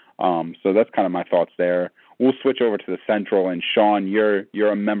 So that's kind of my thoughts there. We'll switch over to the Central, and Sean,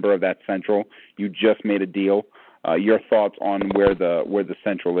 you're a member of that Central. You just made a deal. Your thoughts on where the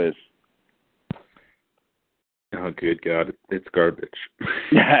Central is? Oh, good God, it's garbage.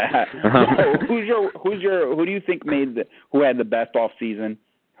 Who do you think who had the best off season?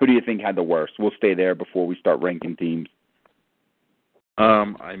 Who do you think had the worst? We'll stay there before we start ranking teams.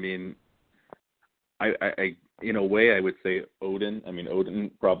 I mean, I in a way I would say Odin. I mean,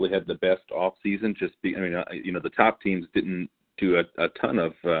 Odin probably had the best off season. The top teams didn't do a ton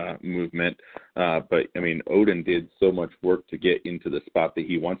of movement, but I mean, Odin did so much work to get into the spot that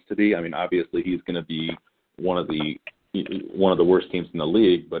he wants to be. I mean, obviously he's going to be one of the worst teams in the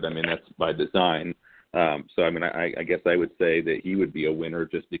league, but I mean that's by design. So I mean, I guess I would say that he would be a winner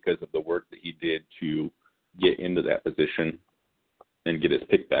just because of the work that he did to get into that position and get his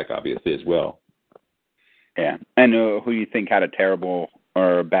pick back, obviously as well. Yeah, and who do you think had a terrible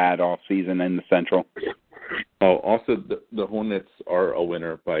or bad off season in the Central? Oh, also the Hornets are a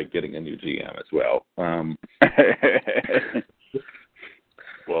winner by getting a new GM as well.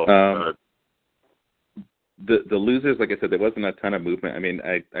 The losers, like I said, there wasn't a ton of movement. I mean,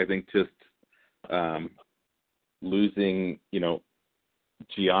 I think just losing,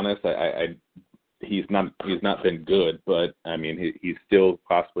 Giannis, he's not been good, but I mean, he still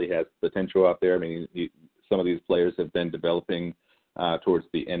possibly has potential out there. I mean, some of these players have been developing towards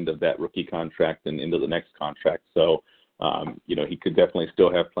the end of that rookie contract and into the next contract. So, he could definitely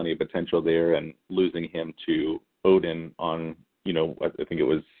still have plenty of potential there. And losing him to Odin on, I think it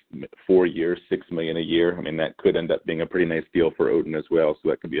was 4 years, $6 million a year. I mean, that could end up being a pretty nice deal for Odin as well. So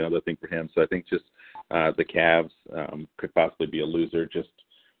that could be another thing for him. So I think just the Cavs could possibly be a loser, just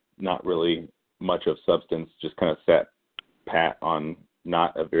not really much of substance, just kind of sat pat on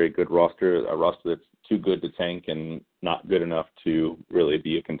not a very good roster, a roster that's too good to tank and not good enough to really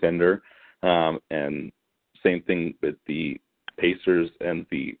be a contender. And same thing with the Pacers and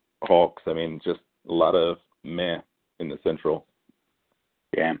the Hawks. I mean, just a lot of meh in the Central.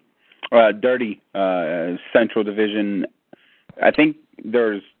 Yeah. Dirty Central Division. I think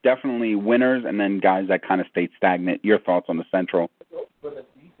there's definitely winners and then guys that kind of stayed stagnant. Your thoughts on the Central?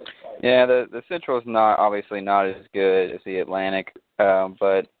 Yeah, the Central is obviously not as good as the Atlantic,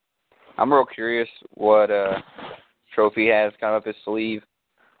 but I'm real curious what trophy he has kind of up his sleeve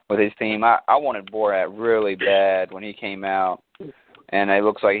with his team. I wanted Borat really bad when he came out, and it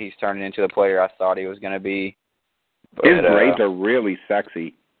looks like he's turning into the player I thought he was going to be. But, his braids are really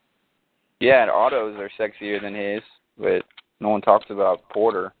sexy. Yeah, and Otto's are sexier than his, but no one talks about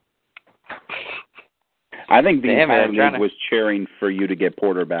Porter. I think the entire league was cheering for you to get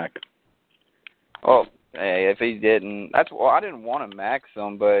Porter back. Oh, hey, if he didn't, I didn't want to max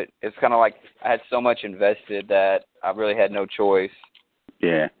him, but it's kind of like I had so much invested that I really had no choice.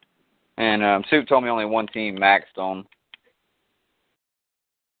 Yeah. And Soup told me only one team maxed him.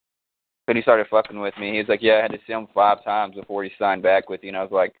 But he started fucking with me. He was like, yeah, I had to see him 5 times before he signed back with you. And I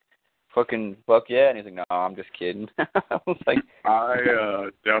was like, fucking fuck yeah. And he's like, no, I'm just kidding. I was like, I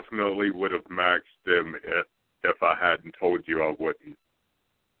definitely would have maxed him if I hadn't told you I wouldn't.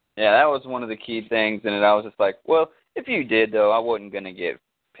 Yeah, that was one of the key things. And I was just like, well, if you did, though, I wasn't going to get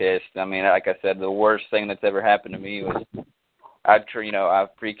pissed. I mean, like I said, the worst thing that's ever happened to me was I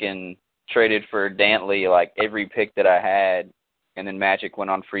freaking traded for Dantley, like, every pick that I had. And then Magic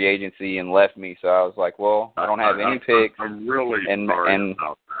went on free agency and left me. So I was like, well, I don't have any picks. I'm really sorry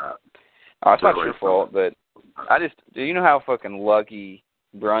about that. Oh, it's not your fault, but do you know how fucking lucky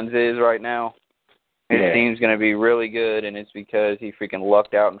Bruns is right now? His team's going to be really good, and it's because he freaking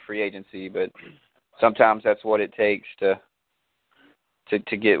lucked out in free agency. But sometimes that's what it takes to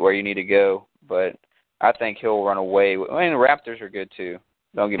get where you need to go. But I think he'll run away. I mean, the Raptors are good, too.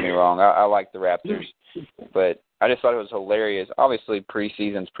 Don't get me wrong. I like the Raptors. But I just thought it was hilarious. Obviously,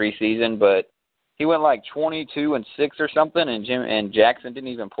 preseason's preseason, but he went like 22-6 or something, and Jackson didn't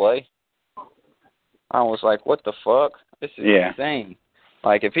even play. I was like, what the fuck? This is insane.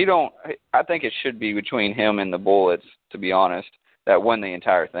 Like, if he don't, I think it should be between him and the Bullets, to be honest, that win the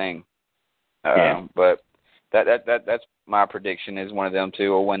entire thing. But that's my prediction is one of them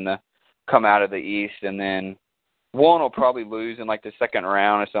two will come out of the East, and then one will probably lose in like the second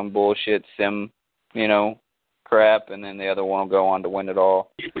round or some bullshit sim, crap, and then the other one will go on to win it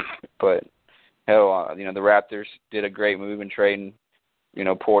all. But hell, the Raptors did a great move in trading,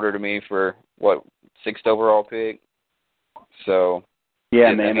 Porter to me for 6th overall pick. So yeah,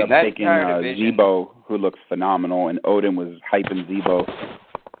 and they ended up taking Zebo, who looks phenomenal, and Odin was hyping Zebo,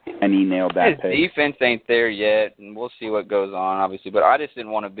 and he nailed that pick. His defense ain't there yet, and we'll see what goes on, obviously. But I just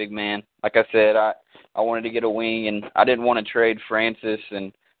didn't want a big man. Like I said, I wanted to get a wing, and I didn't want to trade Francis,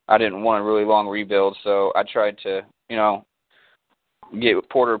 and I didn't want a really long rebuild. So I tried to, get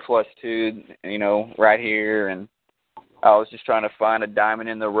Porter +2, right here, and I was just trying to find a diamond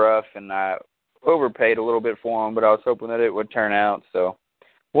in the rough, and I overpaid a little bit for him, but I was hoping that it would turn out. So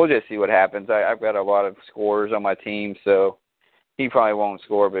we'll just see what happens. I've got a lot of scorers on my team, so he probably won't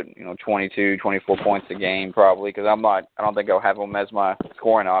score, but 22, 24 points a game probably, because I don't think I'll have him as my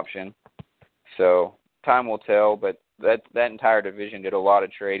scoring option. So time will tell, but that entire division did a lot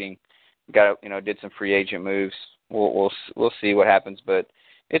of trading. Did some free agent moves. We'll see what happens, but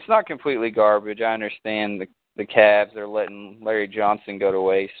it's not completely garbage. I understand the Cavs are letting Larry Johnson go to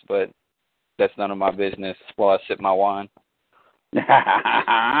waste, but that's none of my business while I sip my wine.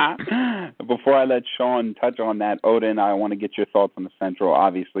 Before I let Sean touch on that, Odin, I want to get your thoughts on the Central.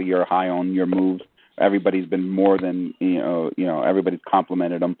 Obviously, you're high on your moves. Everybody's been more than everybody's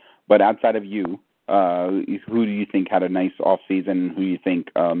complimented them. But outside of you, who do you think had a nice off season? Who do you think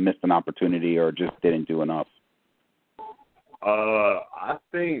missed an opportunity or just didn't do enough? I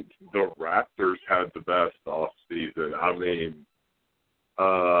think the Raptors had the best off season. I mean,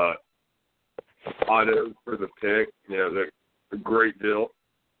 Otto for the pick, they're a great deal.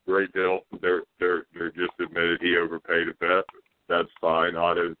 Great deal. They're just admitted he overpaid a bit. That's fine.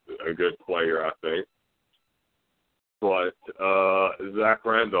 Otto's a good player, I think. But Zach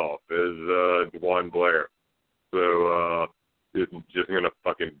Randolph is DeJuan Blair. So it's just going to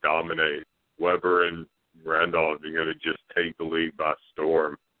fucking dominate. Weber and Randolph are going to just take the league by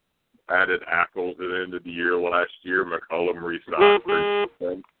storm. Added Ackles at the end of the year last year. McCollum re-signed.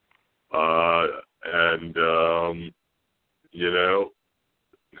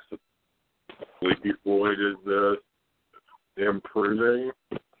 Sleepy Floyd is improving,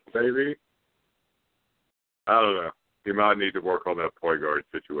 maybe. I don't know. He might need to work on that point guard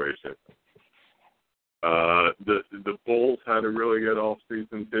situation. The Bulls had a really good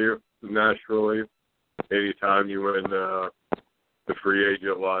offseason too, naturally. Anytime you win the free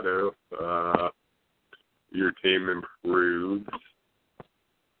agent lotto, your team improves.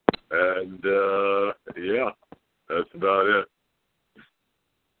 And, that's about it.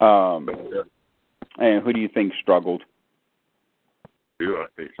 And who do you think struggled? Who I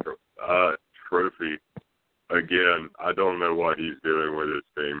think struggled? Trophy. Again, I don't know what he's doing with his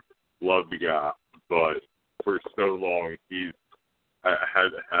team. Love the guy, but for so long he's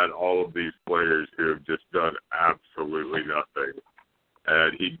had all of these players who have just done absolutely nothing.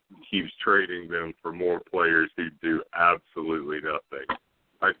 And he keeps trading them for more players who do absolutely nothing.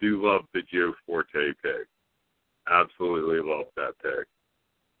 I do love the Joe Forte pick. Absolutely love that pick.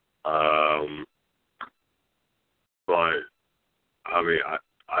 But, I mean,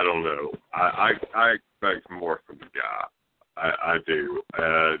 I don't know. I expect more from the guy. I do.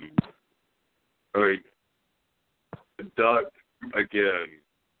 And, I mean, Duck, again,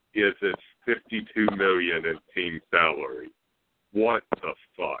 is at $52 million in team salary. What the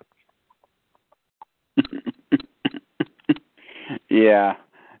fuck? Yeah.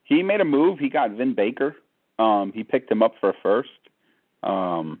 He made a move. He got Vin Baker. He picked him up for a first.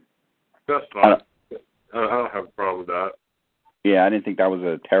 That's fine. I don't have a problem with that. Yeah, I didn't think that was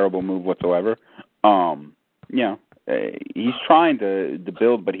a terrible move whatsoever. He's trying to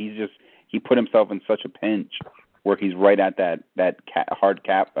build, but he put himself in such a pinch where he's right at that hard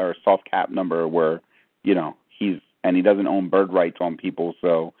cap or soft cap number where, he doesn't own bird rights on people,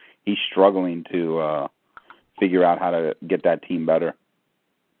 so he's struggling to figure out how to get that team better.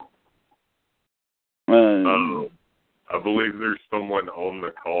 I believe there's someone on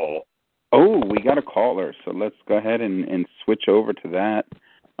the call. Oh, we got a caller, so let's go ahead and switch over to that.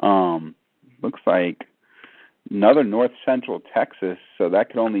 Looks like another North Central Texas, so that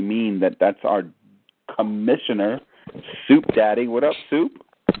could only mean that's our commissioner, Soup Daddy. What up, Soup?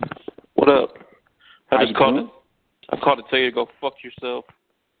 What up? I called to tell you to go fuck yourself.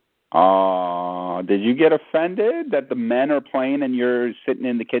 Did you get offended that the men are playing and you're sitting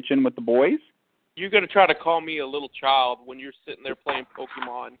in the kitchen with the boys? You're going to try to call me a little child when you're sitting there playing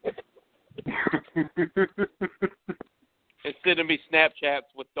Pokemon. And sending me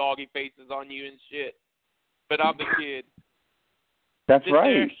Snapchats with doggy faces on you and shit. But I'm the kid. That's Sit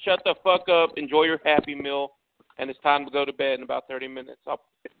right. There, shut the fuck up, enjoy your Happy Meal, and it's time to go to bed in about 30 minutes.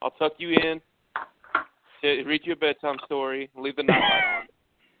 I'll tuck you in. Read you a bedtime story. Leave the nightlight on.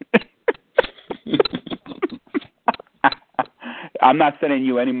 I'm not sending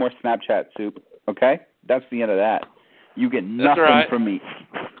you any more Snapchat, Soup. Okay, that's the end of that. You get nothing right. from me.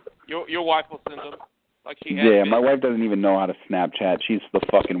 Your wife will send them, like she has. Yeah, been. my wife doesn't even know how to Snapchat. She's the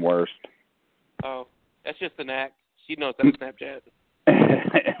fucking worst. Oh, that's just an act. She knows how to Snapchat.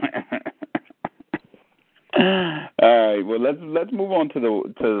 All right. Well, let's move on to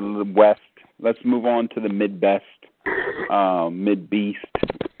the West. Let's move on to the mid-best, mid-beast.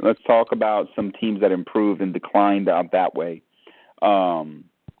 Let's talk about some teams that improved and declined out that way. Odin,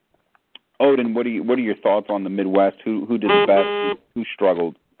 what are your thoughts on the Midwest? Who did the best? Who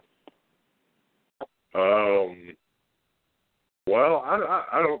struggled? Well,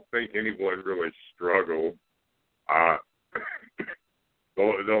 I don't think anyone really struggled. The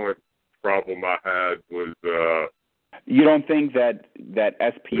only problem I had was. You don't think that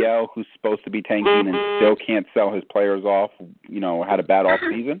SPL, who's supposed to be tanking and still can't sell his players off, had a bad off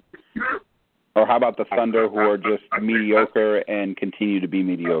season? Or how about the Thunder, who are just mediocre and continue to be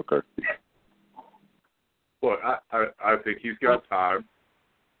mediocre? Look, I think he's got time.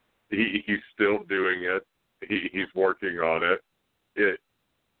 He's still doing it. He's working on it.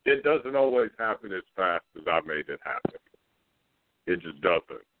 It doesn't always happen as fast as I made it happen. It just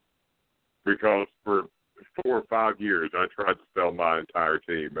doesn't. Because for 4 or 5 years, I tried to sell my entire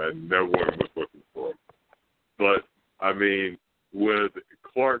team, and no one was looking for him. But, I mean, with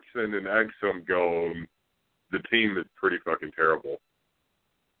Clarkson and Exum gone, the team is pretty fucking terrible.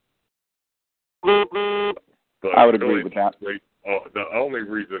 But I would agree with that. The only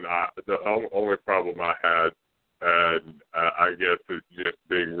problem I had, and I guess it's just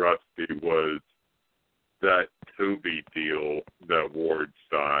being rusty, was that Toby deal that Ward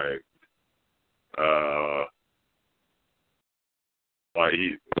signed. I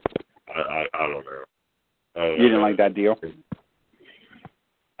don't know. You didn't like that deal?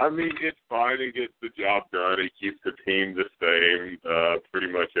 I mean, it's fine. It gets the job done. It keeps the team the same. Pretty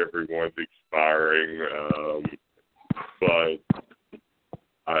much everyone's expiring. But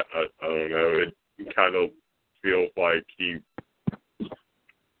I don't know. It kind of feels like he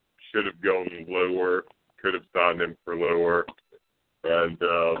should have gone lower. Could have signed him for lower. And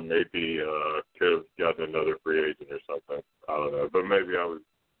maybe could have gotten another free agent or something. I don't know. But maybe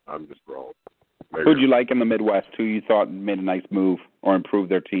I'm just wrong. Who'd you like in the Midwest? Who you thought made a nice move or improved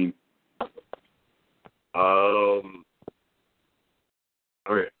their team? I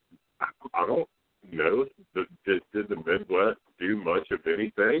mean, I don't know. Did the Midwest do much of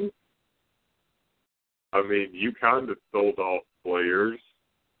anything? I mean, you kind of sold off players.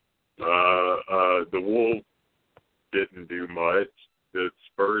 The Wolves didn't do much. The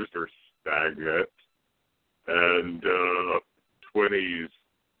Spurs are stagnant. And 20s.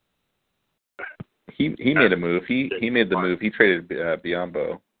 He made a move. He made the move. He traded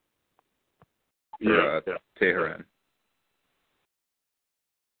Biombo for Tehran.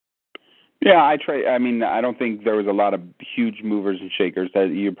 Yeah, I don't think there was a lot of huge movers and shakers.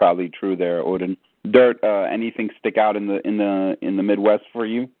 That you're probably true there, Odin. Dirt, anything stick out in the Midwest for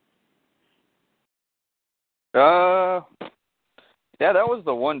you? Yeah, that was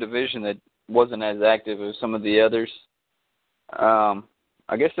the one division that wasn't as active as some of the others. I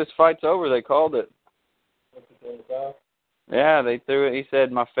guess this fight's over. They called it. Yeah, they threw it. He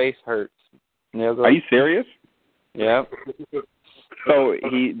said, "My face hurts." Are you serious? Yeah. So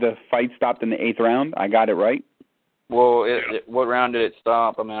the fight stopped in the 8th round? I got it right? Well, what round did it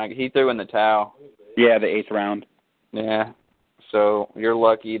stop? I mean, he threw in the towel. Yeah, the 8th round. Yeah. So you're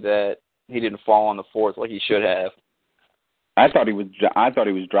lucky that he didn't fall on the 4th like he should have. I thought he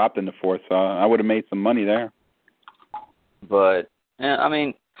was dropped in the 4th, so I would have made some money there. But I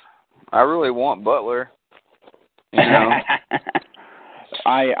mean, I really want Butler. You know.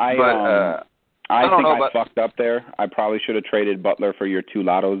 I think I fucked up there. I probably should have traded Butler for your 2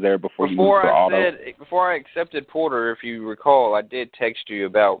 lottos there before you moved for Otto. Before I accepted Porter, if you recall, I did text you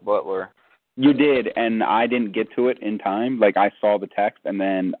about Butler. You did, and I didn't get to it in time. Like, I saw the text, and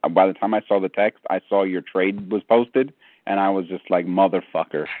then by the time I saw the text, I saw your trade was posted, and I was just like,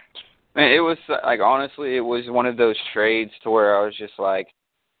 motherfucker. Man, it was, like, honestly, it was one of those trades to where I was just like,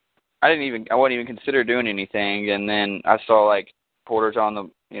 I wouldn't even consider doing anything, and then I saw, like, Porter's on the,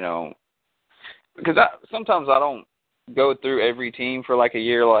 because sometimes I don't go through every team for like a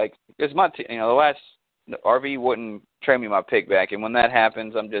year, like, because my the last RV wouldn't trade me my pick back, and when that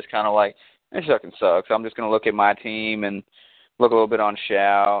happens, I'm just kind of like, it fucking sucks. I'm just going to look at my team and look a little bit on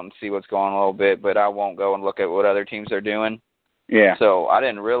Shao and see what's going on a little bit, but I won't go and look at what other teams are doing. Yeah. So I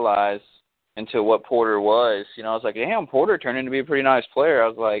didn't realize until what Porter was. I was like, damn, Porter turned into be a pretty nice player. I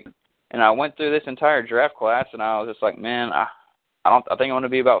was like, And I went through this entire draft class, and I was just like, man, I think I want to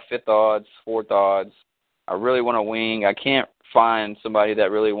be about 5th odds, 4th odds. I really want a wing. I can't find somebody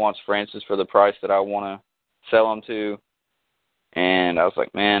that really wants Francis for the price that I want to sell him to. And I was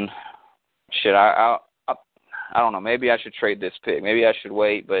like, man, shit, I don't know. Maybe I should trade this pick. Maybe I should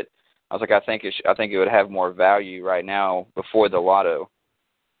wait. But I was like, I think it would have more value right now before the lotto.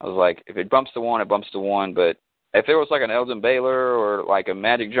 I was like, if it bumps to 1, it bumps to 1. But if there was like an Eldon Baylor or like a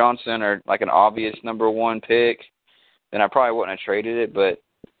Magic Johnson or like an obvious number 1 pick, then I probably wouldn't have traded it. But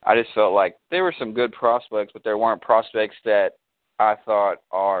I just felt like there were some good prospects, but there weren't prospects that I thought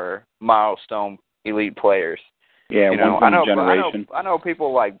are milestone elite players. Yeah, one from a generation. I know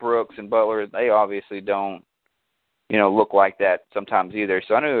people like Brooks and Butler, they obviously don't, look like that sometimes either.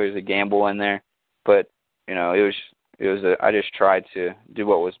 So I knew there was a gamble in there, but I just tried to do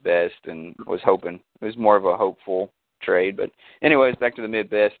what was best and was hoping. It was more of a hopeful trade. But anyways, back to the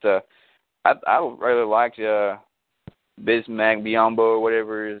mid-best. I really liked Bismack Biyombo, or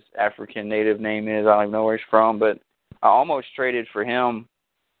whatever his African native name is. I don't even know where he's from, but I almost traded for him,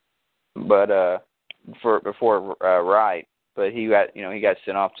 but before Wright, but he got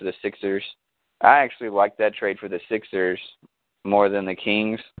sent off to the Sixers. I actually liked that trade for the Sixers more than the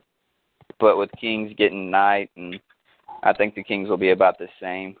Kings, but with Kings getting Knight, and I think the Kings will be about the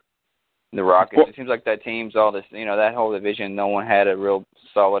same. The Rockets, it seems like that team's all this, that whole division, no one had a real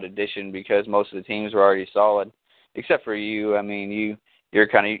solid addition because most of the teams were already solid, except for you. I mean, you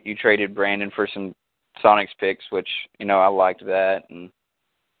traded Brandon for some Sonics picks, which, I liked that, and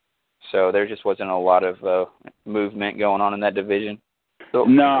so there just wasn't a lot of movement going on in that division. So,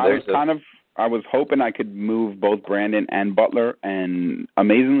 no, I was hoping I could move both Brandon and Butler, and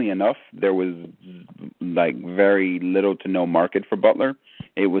amazingly enough, there was like very little to no market for Butler.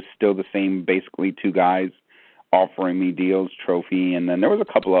 It was still the same, basically 2 guys offering me deals, Trophy, and then there was a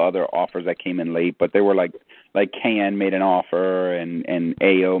couple of other offers that came in late, but they were like KN made an offer and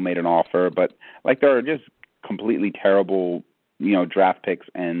AO made an offer, but like there are just completely terrible, draft picks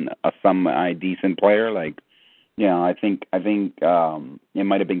and a decent player. Like, I think it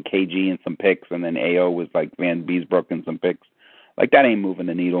might have been KG and some picks, and then AO was like Van Beesbrook and some picks. Like that ain't moving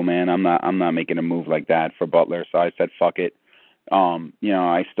the needle, man. I'm not making a move like that for Butler. So I said fuck it.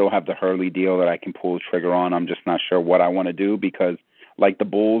 I still have the Hurley deal that I can pull the trigger on. I'm just not sure what I want to do because like the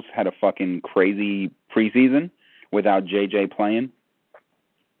Bulls had a fucking crazy preseason without JJ playing.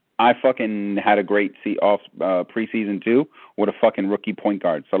 I fucking had a great preseason too with a fucking rookie point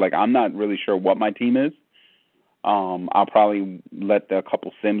guard. So like I'm not really sure what my team is. I'll probably let a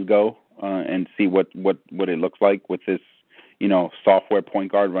couple Sims go and see what it looks like with this, software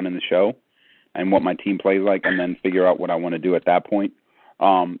point guard running the show and what my team plays like, and then figure out what I want to do at that point.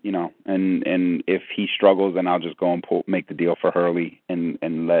 And if he struggles, then I'll just go and make the deal for Hurley and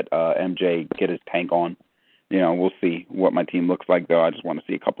let MJ get his tank on. We'll see what my team looks like, though. I just want to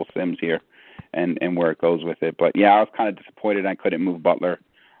see a couple Sims here and where it goes with it. But, yeah, I was kind of disappointed I couldn't move Butler.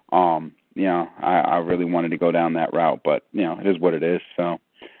 I really wanted to go down that route, but, it is what it is. So,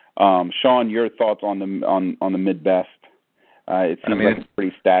 Sean, your thoughts on the mid-best? It seems like it's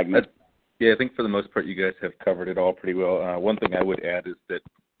pretty stagnant. Yeah, I think for the most part you guys have covered it all pretty well. One thing I would add is that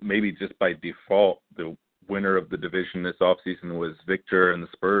maybe just by default, the winner of the division this offseason was Victor and the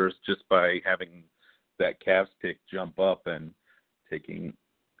Spurs, just by having that Cavs pick jump up and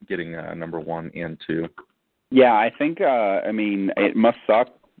getting number 1 and 2. Yeah, I think, it must suck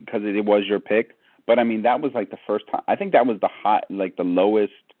because it was your pick, but that was like the first time. I think that was the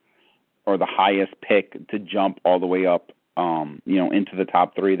lowest or the highest pick to jump all the way up, into the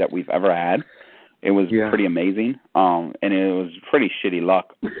top 3 that we've ever had. It was pretty amazing. And it was pretty shitty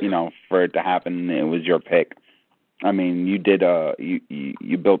luck, for it to happen. It was your pick. You did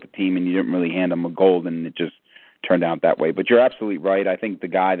you built a team and you didn't really hand them a gold, and it just turned out that way. But you're absolutely right. I think the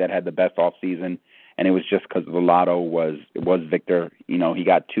guy that had the best off season, and it was just because of the lotto, was Victor. He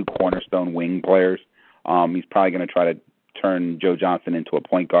got 2 cornerstone wing players. He's probably going to try to turn Joe Johnson into a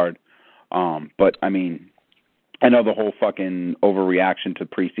point guard. But I know the whole fucking overreaction to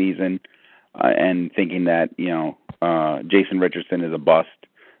preseason and thinking that, Jason Richardson is a bust.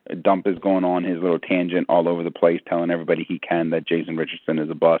 Dump is going on his little tangent all over the place, telling everybody he can that Jason Richardson is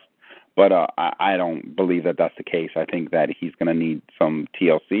a bust. But I don't believe that that's the case. I think that he's going to need some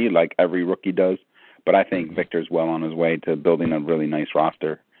TLC like every rookie does. But I think Victor's well on his way to building a really nice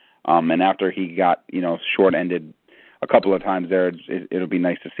roster. And after he got, short-ended a couple of times there, it'll be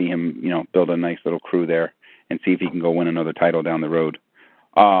nice to see him, build a nice little crew there and see if he can go win another title down the road.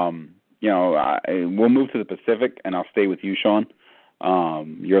 We'll move to the Pacific, and I'll stay with you, Sean.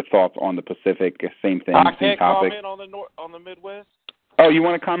 Your thoughts on the Pacific? Same thing, I same can't topic. comment on the Midwest. Oh, you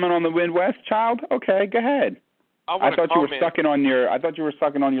want to comment on the Midwest, child? Okay, go ahead. I thought you were sucking on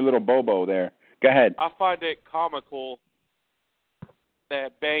your little bobo there. Go ahead. I find it comical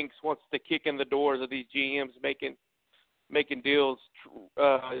that Banks wants to kick in the doors of these GMs making deals,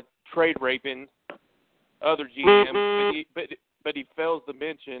 trade raping other GMs, but he fails to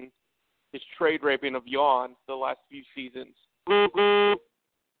mention his trade raping of Jan the last few seasons.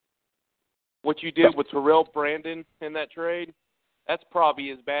 What you did with Terrell Brandon in that trade, that's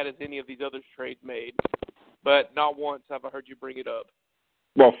probably as bad as any of these other trades made. But not once have I heard you bring it up.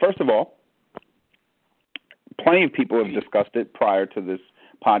 Well, first of all, plenty of people have discussed it prior to this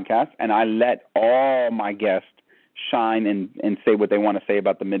podcast, and I let all my guests shine and say what they want to say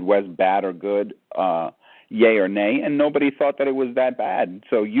about the Midwest, bad or good, yay or nay, and nobody thought that it was that bad.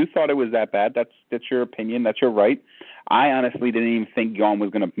 So you thought it was that bad. That's your opinion. That's your right. I honestly didn't even think Jan was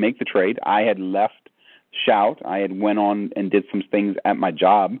going to make the trade. I had left Shout. I had went on and did some things at my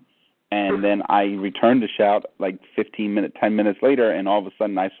job, and then I returned to Shout like 10 minutes later, and all of a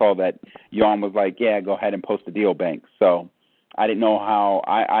sudden I saw that Jan was like, yeah, go ahead and post the deal, Banks. So I didn't know how.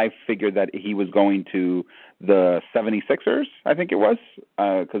 I figured that he was going to the 76ers, I think it was,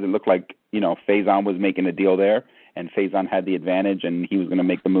 because it looked like, Faison was making a deal there, and Faison had the advantage, and he was going to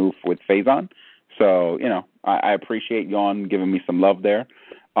make the move with Faison. So, I appreciate Jan giving me some love there.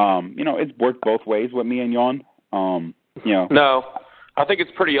 It's worked both ways with me and Jan. No, I think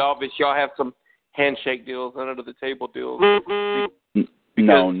it's pretty obvious y'all have some handshake deals and under the table deals.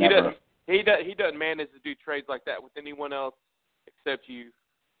 No, never. He doesn't manage to do trades like that with anyone else except you.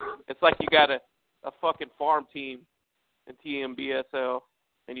 It's like you got a fucking farm team in TMBSL,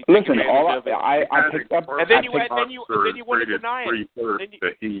 and you take advantage of it. I picked up, and then you want to deny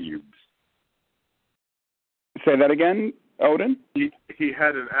it. Say that again, Odin? He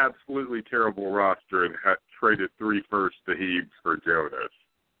had an absolutely terrible roster and had traded 3 firsts to Hebes for Jonas.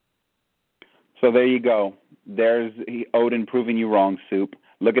 So there you go. There's Odin proving you wrong, Soup.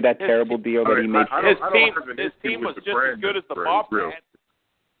 Look at that terrible deal that he made. His team was just as good as the Bobcats.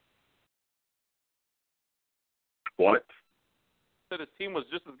 What? Said his team was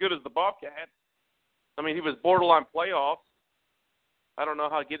just as good as the Bobcats. I mean, he was borderline playoffs. I don't know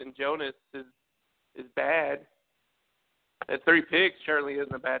how getting Jonas is bad. At 3 picks certainly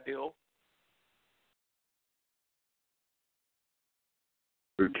isn't a bad deal.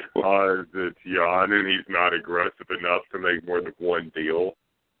 Because it's Jan and he's not aggressive enough to make more than one deal.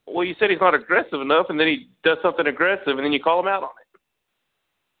 Well, you said he's not aggressive enough, and then he does something aggressive, and then you call him out on it.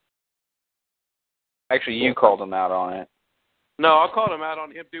 Actually, you called him out on it. No, I called him out on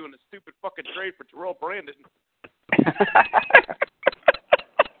him doing a stupid fucking trade for Terrell Brandon.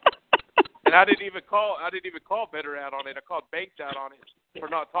 And I didn't even call Better out on it. I called Banks out on it for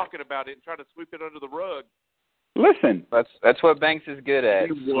not talking about it and trying to sweep it under the rug. Listen, that's what Banks is good at.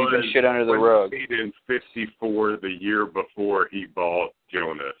 Sweeping shit under the rug. He was 54 the year before he bought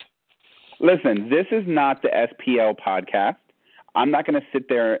Jonas. Listen, this is not the SPL podcast. I'm not going to sit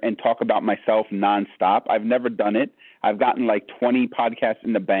there and talk about myself nonstop. I've never done it. I've gotten like 20 podcasts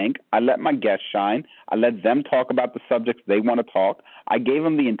in the bank. I let my guests shine. I let them talk about the subjects they want to talk. I gave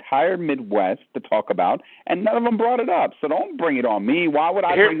them the entire Midwest to talk about, and none of them brought it up. So don't bring it on me. Why would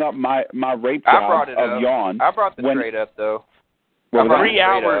I bring up my rape job of Jan? I brought the trade up, though. 3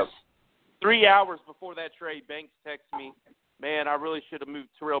 hours before that trade, Banks texted me, man, I really should have moved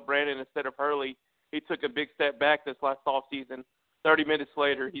Terrell Brandon instead of Hurley. He took a big step back this last offseason. 30 minutes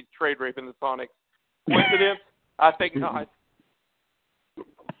later, he's trade raping the Sonics. Coincidence? I think not.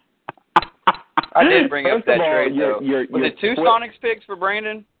 I did bring up that trade, though. Was it 2 Sonics picks for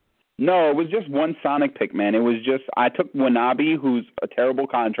Brandon? No, it was just 1 Sonic pick, man. It was just I took Wanabe, who's a terrible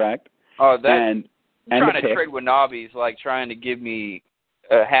contract. Oh, and trying to trade Wanabe is like trying to give me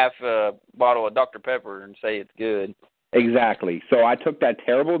a half a bottle of Dr. Pepper and say it's good. Exactly. So I took that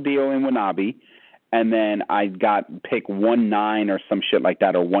terrible deal in Wanabe, and then I got pick 1-9 or some shit like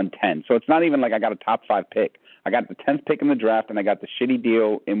that, or 1-10. So it's not even like I got a top 5 pick. I got the 10th pick in the draft, and I got the shitty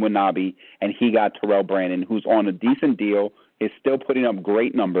deal in Wanabe, and he got Terrell Brandon, who's on a decent deal, is still putting up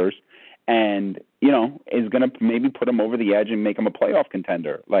great numbers, and, is going to maybe put him over the edge and make him a playoff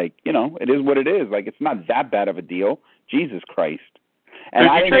contender. Like, it is what it is. Like, it's not that bad of a deal. Jesus Christ. And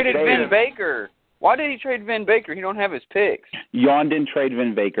he traded Vin Baker. Why did he trade Vin Baker? He don't have his picks. Jan didn't trade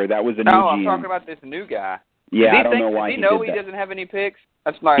Vin Baker. That was a new GM. No, I'm talking about this new guy. Yeah, I don't know why he did that. Does he know he doesn't have any picks?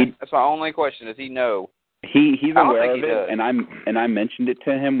 That's my only question. Does he know? He's aware of it, and I mentioned it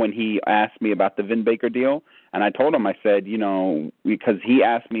to him when he asked me about the Vin Baker deal, and I told him, I said, because he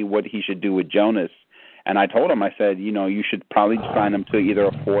asked me what he should do with Jonas, and I told him, I said, you should probably sign him to either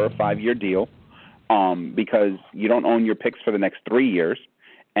a 4 or 5 year deal, because you don't own your picks for the next 3 years,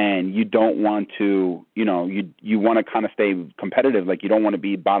 and you don't want to, you want to kind of stay competitive. Like, you don't want to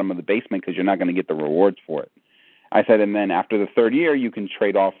be bottom of the basement because you're not going to get the rewards for it. I said, and then after the third year, you can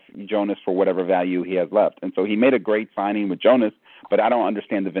trade off Jonas for whatever value he has left. And so he made a great signing with Jonas, but I don't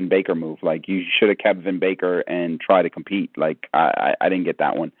understand the Vin Baker move. Like, you should have kept Vin Baker and try to compete. Like, I didn't get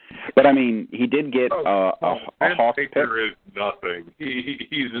that one. But, I mean, he did get a Hawks pick. Vin Baker is nothing.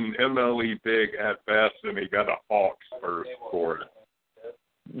 He's an MLE pick at best, and he got a Hawks first for it.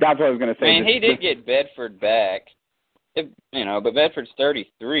 That's what I was going to say. I mean, he did get Bedford back, but Bedford's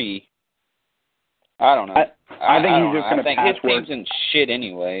 33. I don't know. I think he's just going to patchwork. His team's in shit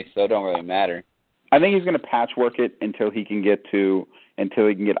anyway, so it don't really matter. I think he's going to patchwork it until he can get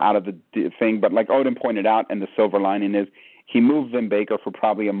out of the thing. But like Odin pointed out, and the silver lining is he moved Vin Baker for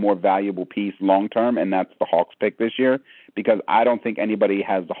probably a more valuable piece long term, and that's the Hawks pick this year, because I don't think anybody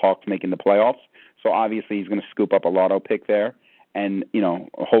has the Hawks making the playoffs. So obviously he's going to scoop up a lotto pick there, and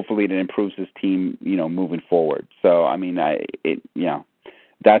hopefully it improves his team, moving forward. So I mean,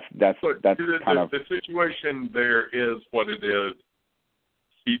 That's kind of the situation. There is what it is.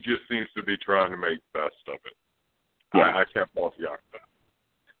 He just seems to be trying to make the best of it. Yeah. I can't fault you on that.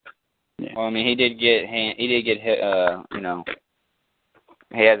 Yeah. Well, I mean, he did get hit.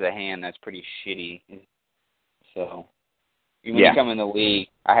 He has a hand that's pretty shitty. So when you come in the league,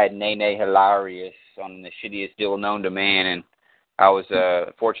 I had Nene Hilarious on the shittiest deal known to man, and I was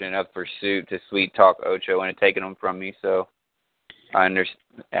fortunate enough for Soup to sweet talk Ocho into taking him from me. So I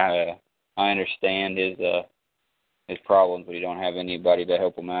understand his problems, but he don't have anybody to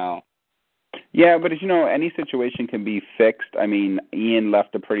help him out. Yeah, but as you know, any situation can be fixed. I mean, Ian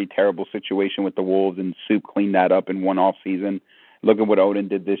left a pretty terrible situation with the Wolves, and Soup cleaned that up in one off season. Look at what Odin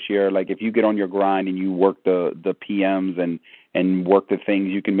did this year. Like, if you get on your grind and you work the PMs and work the things,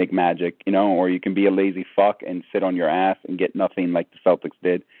 you can make magic, or you can be a lazy fuck and sit on your ass and get nothing like the Celtics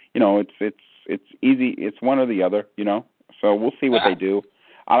did. It's easy. It's one or the other, So we'll see what they do.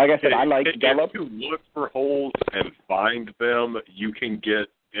 Like I said, I like Gallup. If you look for holes and find them, you can get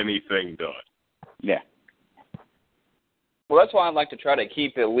anything done. Yeah. Well, that's why I'd like to try to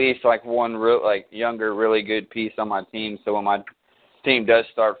keep at least like one younger, really good piece on my team. So when my team does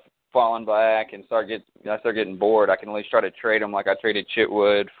start falling back and I start getting bored, I can at least try to trade them like I traded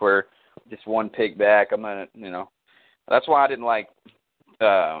Chitwood for just one pick back. That's why I didn't like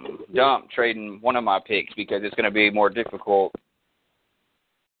Dump trading one of my picks, because it's going to be more difficult,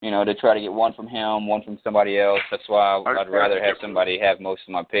 to try to get one from him, one from somebody else. That's why I'd rather have somebody have most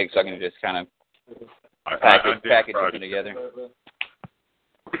of my picks, so I can just kind of package them together.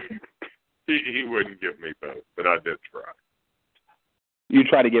 He wouldn't give me both, but I did try. You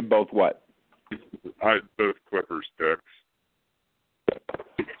try to get both what? Both Clippers picks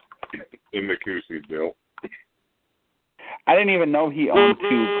in the Kusi deal. I didn't even know he owned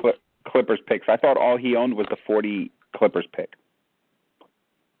two Clippers picks. I thought all he owned was the 40 Clippers pick.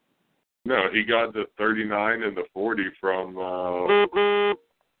 No, he got the 39 and the 40 from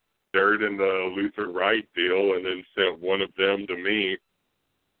Dirt and the Luther Wright deal, and then sent one of them to me.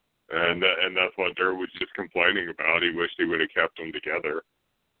 And that's what Dirt was just complaining about. He wished he would have kept them together.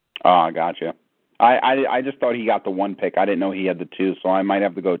 Oh, I gotcha. I just thought he got the one pick. I didn't know he had the two, so I might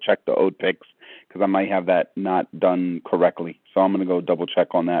have to go check the Ode picks, because I might have that not done correctly. So I'm going to go double check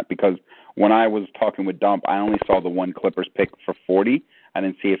on that, because when I was talking with Dump, I only saw the one Clippers pick for 40. I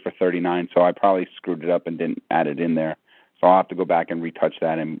didn't see it for 39, so I probably screwed it up and didn't add it in there. So I'll have to go back and retouch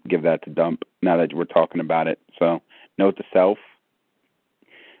that and give that to Dump now that we're talking about it. So note to self,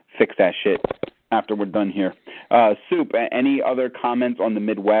 fix that shit after we're done here. Soup, any other comments on the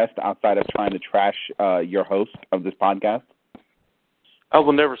Midwest outside of trying to trash your host of this podcast? I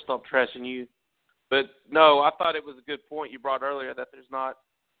will never stop trashing you. But, no, I thought it was a good point you brought earlier that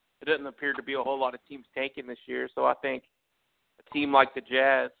it doesn't appear to be a whole lot of teams tanking this year. So I think a team like the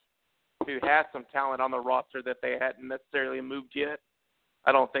Jazz, who has some talent on the roster that they hadn't necessarily moved yet,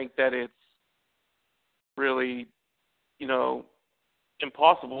 I don't think that it's really,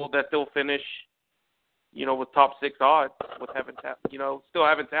 impossible that they'll finish, with top 6 odds, with having, still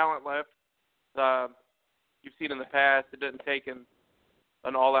having talent left. You've seen in the past, it doesn't take an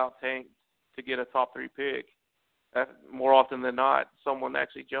all-out tank to get a top 3 pick. More often than not, someone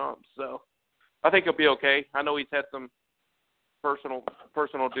actually jumps. So I think he'll be okay. I know he's had some personal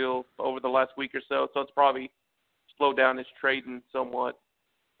deals over the last week or so it's probably slowed down his trading somewhat.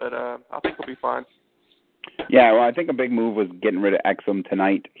 But I think he'll be fine. Yeah, well, I think a big move was getting rid of Exum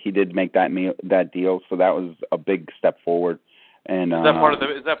tonight. He did make that deal, so that was a big step forward. And is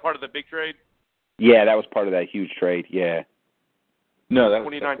that part of the big trade? Yeah, that was part of that huge trade. Yeah. No, that was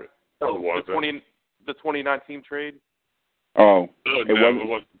 29. Or was it? the 2019 trade? Oh, No, it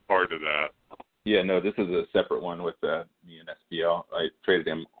wasn't part of that. Yeah, no, this is a separate one with me and SPL. I traded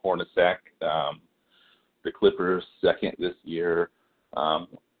him Hornacek, the Clippers second this year,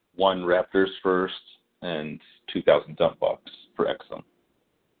 one Raptors first, and 2,000 dump bucks for Exum.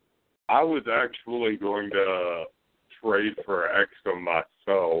 I was actually going to trade for Exum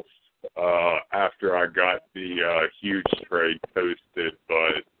myself after I got the huge trade posted,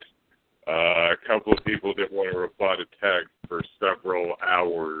 but a couple of people didn't want to reply to text for several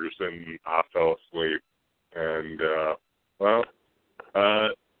hours, and I fell asleep. And,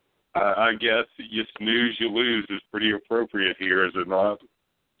 I guess you snooze, you lose is pretty appropriate here, is it not?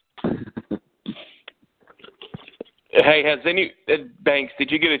 Hey, Banks,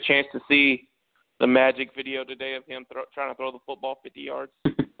 did you get a chance to see the Magic video today of him trying to throw the football 50 yards?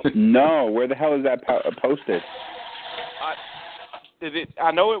 No, where the hell is that posted?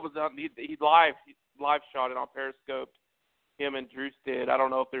 I know it was on. He live shot it on Periscope. Him and Drew did. I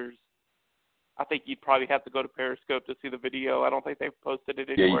don't know if there's. I think you'd probably have to go to Periscope to see the video. I don't think they've posted it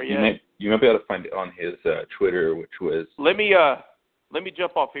anywhere yet. You might be able to find it on his Twitter, which was. Let me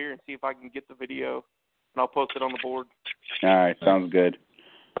jump off here and see if I can get the video, and I'll post it on the board. All right, sounds good.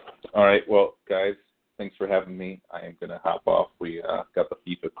 All right, well, guys, thanks for having me. I am going to hop off. We got the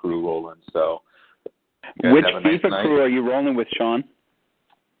FIFA crew rolling, so. Which FIFA crew are you rolling with, Sean?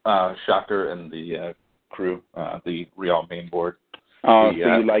 Shocker and the crew, the Real main board. Oh, so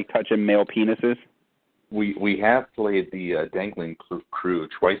you like touching male penises? We have played the Dangling crew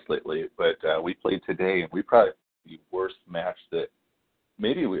twice lately, but we played today, and we probably the worst match that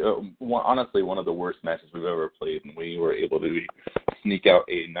maybe honestly one of the worst matches we've ever played, and we were able to sneak out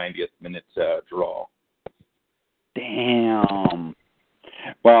a 90th minute draw. Damn.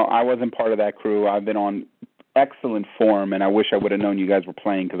 Well, I wasn't part of that crew. I've been on excellent form, and I wish I would have known you guys were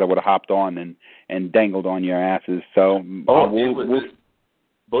playing because I would have hopped on and dangled on your asses. So both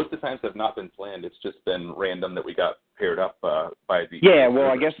the times have not been planned. It's just been random that we got paired up by the. Yeah,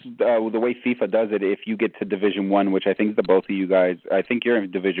 well, I guess the way FIFA does it, if you get to Division 1, which I think is the both of you guys, I think you're in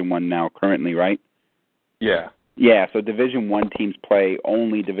Division 1 now currently, right? Yeah. Yeah, so Division 1 teams play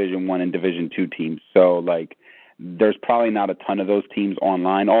only Division 1 and Division 2 teams. So, like, there's probably not a ton of those teams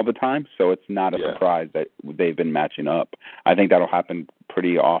online all the time, so it's not a surprise that they've been matching up. I think that'll happen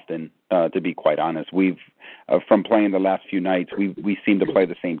pretty often, to be quite honest. We've, from playing the last few nights, we seem to play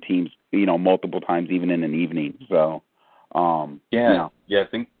the same teams, multiple times, even in an evening. So, yeah, I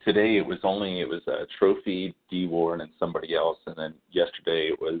think today it was Trophy, D-Warren, and somebody else, and then yesterday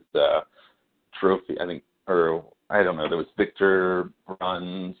it was Trophy, I think, or I don't know, there was Victor,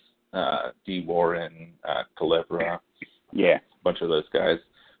 Bruns, D. Warren, Calebra, a bunch of those guys.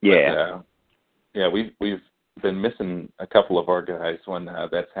 Yeah, but, we've been missing a couple of our guys when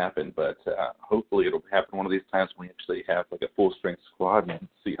that's happened, but hopefully it'll happen one of these times when we actually have like a full strength squad and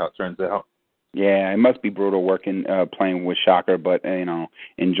see how it turns out. Yeah, it must be brutal working playing with Shocker, but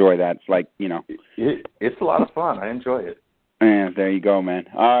enjoy that. It's like it's a lot of fun. I enjoy it. Yeah, there you go, man.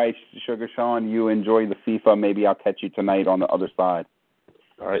 All right, Sugar Sean, you enjoy the FIFA. Maybe I'll catch you tonight on the other side.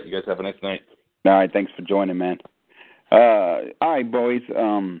 All right, you guys have a nice night. All right, thanks for joining, man. All right, boys.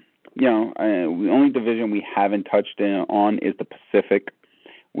 The only division we haven't touched on is the Pacific.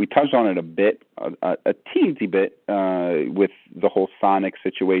 We touched on it a bit, a teensy bit, with the whole Sonic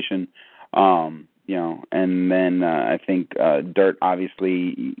situation. And then I think Dirt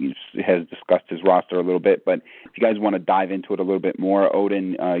obviously has discussed his roster a little bit. But if you guys want to dive into it a little bit more,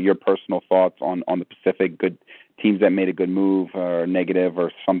 Odin, your personal thoughts on the Pacific, good teams that made a good move or negative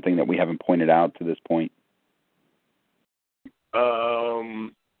or something that we haven't pointed out to this point? I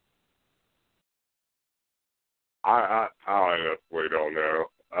honestly don't know.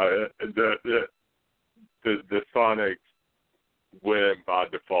 The Sonics win by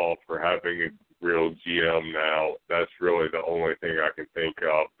default for having a real GM now. That's really the only thing I can think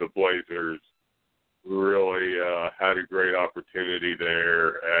of. The Blazers really had a great opportunity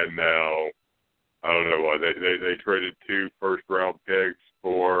there, and now I don't know why they traded 2 first-round picks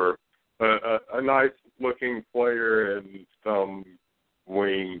for a nice-looking player and some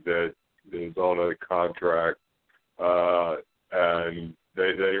wing that is on a contract, and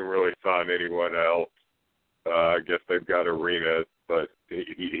they didn't really sign anyone else. I guess they've got Arenas, but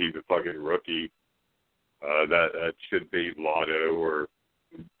he's a fucking rookie. That should be Lotto or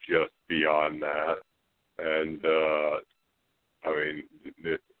just beyond that. And,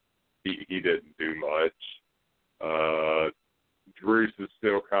 he didn't do much. Drews is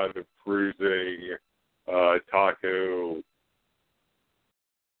still kind of cruising. Taco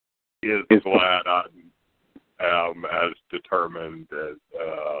is glad I'm as determined as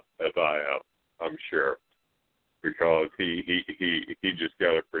I am. I'm sure, because he just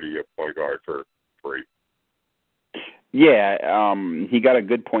got a pretty good point guard for free. Yeah, he got a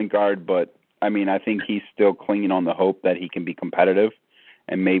good point guard, but I mean, I think he's still clinging on the hope that he can be competitive,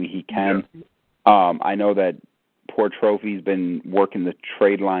 and maybe he can. Yeah. I know that poor Trophy's been working the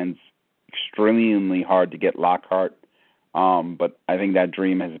trade lines extremely hard to get Lockhart, but I think that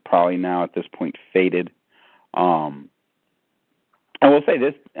dream has probably now at this point faded. I will say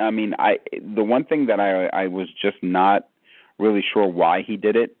this: I mean, the one thing that I was just not really sure why he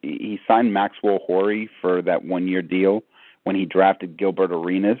did it. He signed Maxwell Horry for that 1-year deal when he drafted Gilbert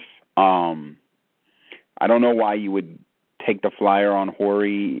Arenas. I don't know why you would take the flyer on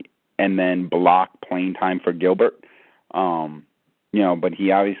Horry and then block playing time for Gilbert. But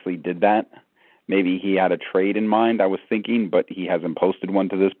he obviously did that. Maybe he had a trade in mind, I was thinking, but he hasn't posted one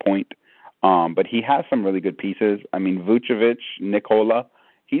to this point. But he has some really good pieces. I mean, Vucevic, Nikola,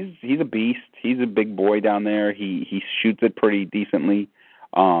 he's a beast. He's a big boy down there. He shoots it pretty decently.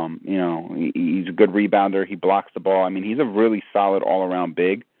 He's a good rebounder. He blocks the ball. I mean, he's a really solid all-around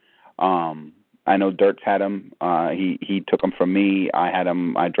big. I know Dirk's had him. He took him from me. I had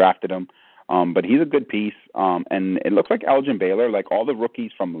him. I drafted him. But he's a good piece. And it looks like Elgin Baylor, like all the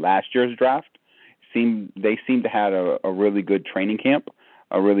rookies from last year's draft, seem to have a really good training camp,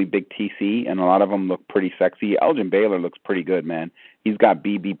 a really big TC, and a lot of them look pretty sexy. Elgin Baylor looks pretty good, man. He's got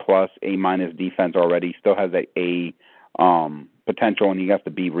BB+, A- defense already. Still has that A potential, and he has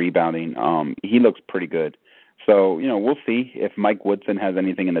the B rebounding. He looks pretty good. So, we'll see if Mike Woodson has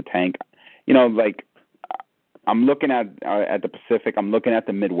anything in the tank. I'm looking at the Pacific. I'm looking at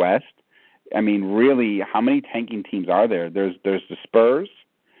the Midwest. I mean, really, how many tanking teams are there? There's the Spurs,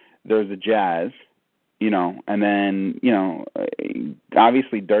 there's the Jazz, and then,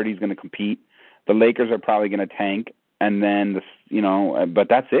 obviously Dirty's going to compete. The Lakers are probably going to tank, and then, but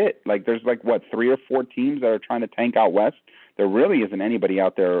that's it. Like, there's 3 or 4 teams that are trying to tank out west. There really isn't anybody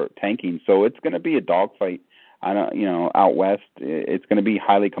out there tanking, so it's going to be a dogfight. Out west, it's going to be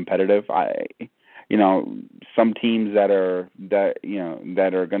highly competitive. Some teams that are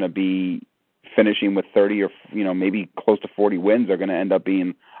going to be finishing with 30 or maybe close to 40 wins are going to end up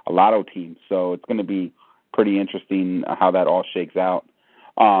being a lotto team. So it's going to be pretty interesting how that all shakes out.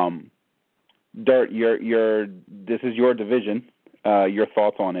 Dirt, this is your division. Your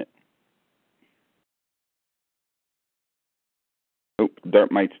thoughts on it?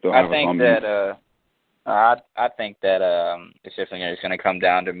 Dirt might still have. I think that it's definitely going to come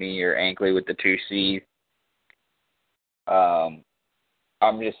down to me or Ankley with the 2 seed. I'm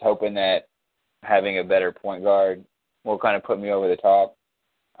just hoping that having a better point guard will kind of put me over the top.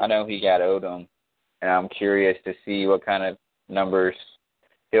 I know he got Odom, and I'm curious to see what kind of numbers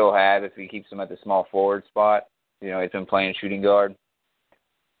he'll have if he keeps him at the small forward spot. He's been playing shooting guard,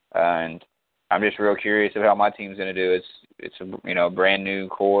 and I'm just real curious of how my team's going to do. It's a brand new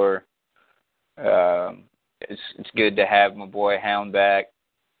core. It's good to have my boy Hound back.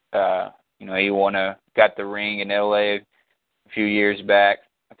 He got the ring in LA a few years back.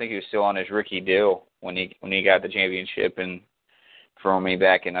 I think he was still on his rookie deal when he got the championship and thrown me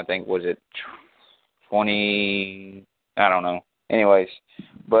back in, I think, was it 20? I don't know. Anyways,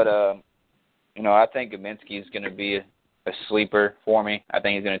 but I think Kaminsky is going to be a sleeper for me. I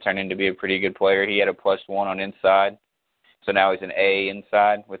think he's going to turn into be a pretty good player. He had a +1 on inside, so now he's an A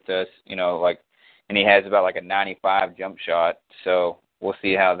inside with this, and he has about a 95 jump shot. So we'll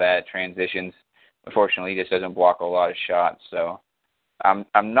see how that transitions. Unfortunately, he just doesn't block a lot of shots. So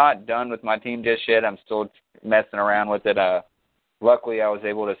I'm not done with my team just yet. I'm still messing around with it. Luckily, I was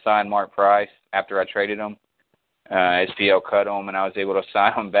able to sign Mark Price after I traded him. SPL cut him, and I was able to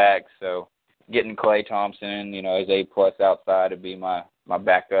sign him back. So getting Klay Thompson, as A+ outside to be my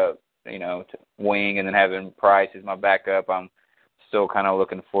backup, to wing, and then having Price as my backup, I'm still kind of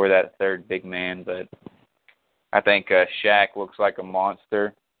looking for that third big man. But I think Shaq looks like a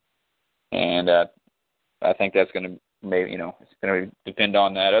monster, and I think that's going to maybe it's going to depend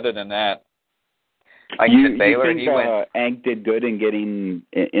on that. Other than that, like you said, Baylor, you think Ank did good in getting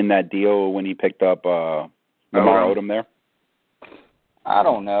in that deal when he picked up Lamar Odom there? I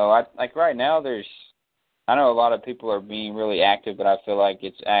don't know. Right now I know a lot of people are being really active, but I feel like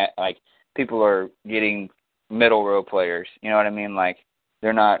it's people are getting middle row players. You know what I mean?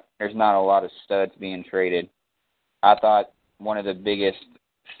 There's not a lot of studs being traded. I thought one of the biggest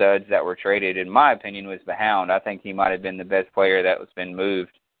studs that were traded, in my opinion, was the Hound. I think he might have been the best player that was been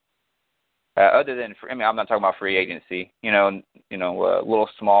moved. Other than, I'm not talking about free agency. Little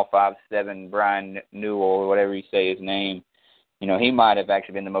small 5'7" Brian Newell, or whatever you say his name. He might have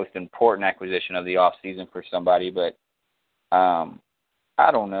actually been the most important acquisition of the off season for somebody. But I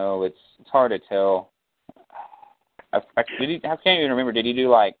I don't know. It's hard to tell. I can't even remember. Did he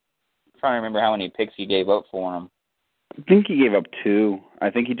do I'm trying to remember how many picks he gave up for him. I think he gave up 2. I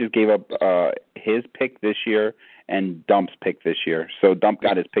think he just gave up his pick this year and Dump's pick this year. So Dump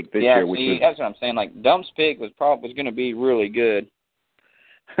got his pick this year, which was, that's what I'm saying. Dump's pick was going to be really good,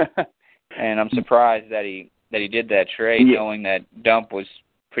 and I'm surprised that he did that trade, knowing that Dump was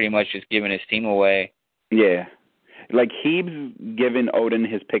pretty much just giving his team away. Yeah. Heebs giving Odin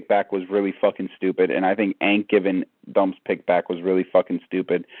his pick back was really fucking stupid, and I think Ank giving Dump's pick back was really fucking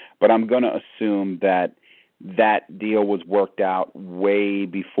stupid. But I'm going to assume that deal was worked out way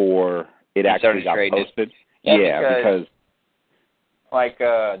before it actually got posted. Yeah, because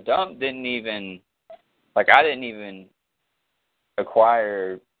Dump didn't even I didn't even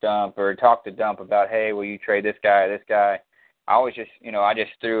acquire Dump or talk to Dump about, hey, will you trade this guy? I always just I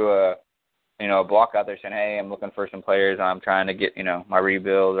just threw a block out there saying, hey, I'm looking for some players. I'm trying to get my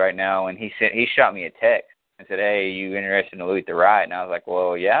rebuild right now, and he shot me a text and said, hey, you interested in Louis the Right? And I was like,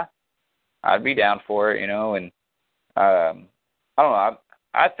 well, yeah, I'd be down for it, and I don't know.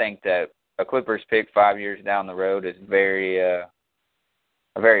 I think that a Clippers pick 5 years down the road is a very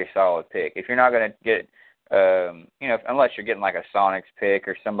solid pick. If you're not going to get, unless you're getting a Sonics pick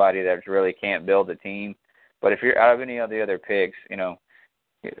or somebody that really can't build a team, but if you're out of any of the other picks,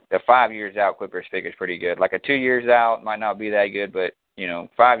 the 5 years out Clippers pick is pretty good. A 2 years out might not be that good, but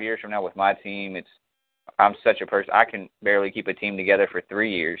 5 years from now with my team, I'm such a person, I can barely keep a team together for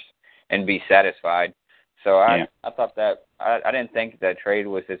 3 years and be satisfied. So I thought that I didn't think that trade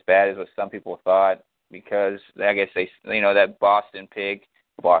was as bad as what some people thought, because I guess they that Boston pick,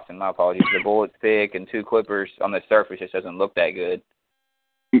 my apologies, the Bullets pick and 2 Clippers on the surface just doesn't look that good.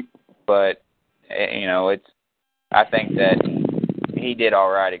 But I think that he did all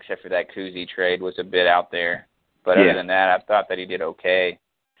right, except for that Kuzi trade was a bit out there. But other than that, I thought that he did okay.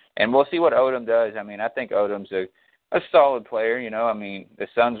 And we'll see what Odom does. I think Odom's a solid player. The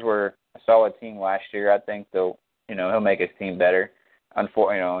Suns were a solid team last year. I think he'll make his team better. And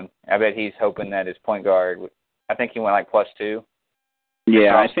I bet he's hoping that his point guard. I think he went +2.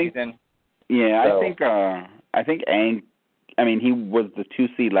 Yeah, I think. Yeah, so, I think Ang. He was the 2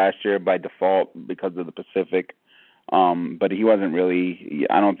 seed last year by default because of the Pacific. But he wasn't really.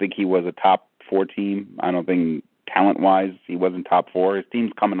 I don't think he was a top 4 team. I don't think talent-wise he wasn't top 4. His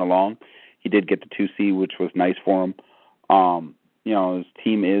team's coming along. He did get the 2 seed, which was nice for him. His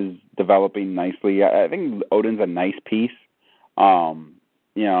team is developing nicely. I think Odin's a nice piece.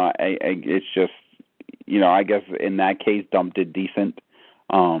 It's just, I guess in that case, Dump did decent.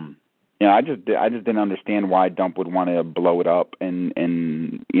 I just didn't understand why Dump would want to blow it up and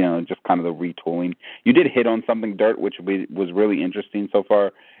just kind of the retooling. You did hit on something, Dirt, which was really interesting so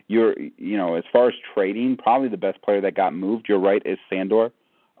far. As far as trading, probably the best player that got moved, you're right, is Sandor.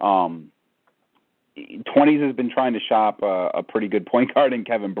 20s has been trying to shop a pretty good point guard in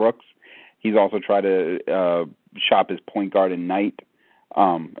Kevin Brooks. He's also tried to shop his point guard in Knight,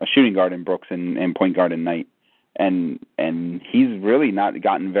 a shooting guard in Brooks and point guard in Knight. And he's really not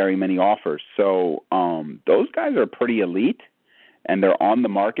gotten very many offers. So those guys are pretty elite, and they're on the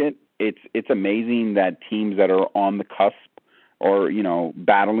market. It's amazing that teams that are on the cusp or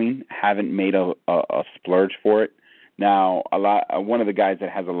battling haven't made a splurge for it. Now, one of the guys that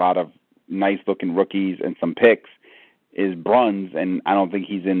has a lot of nice looking rookies and some picks is Bruns, and I don't think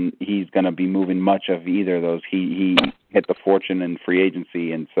he's going to be moving much of either of those. He hit the fortune in free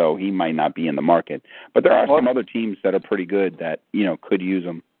agency, and so he might not be in the market. But there are some other teams that are pretty good that could use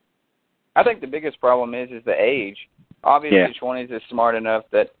him. I think the biggest problem is the age. Obviously, 20s is smart enough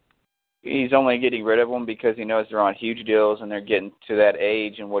that he's only getting rid of them because he knows they're on huge deals and they're getting to that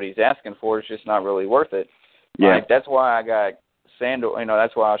age, and what he's asking for is just not really worth it. Yeah, that's why I got Sandor.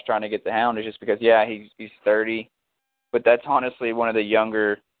 That's why I was trying to get the Hound, is just because he's 30. But that's honestly one of the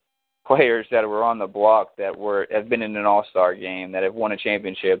younger players that were on the block that have been in an All-Star game, that have won a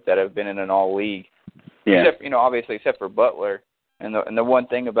championship, that have been in an All-League. Yeah. Except for Butler. And the one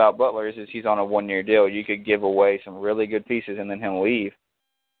thing about Butler is he's on a 1-year deal. You could give away some really good pieces and then him leave.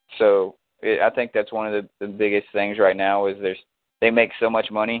 So I think that's one of the biggest things right now is they make so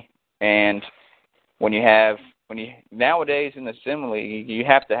much money, and nowadays in the Sim League, you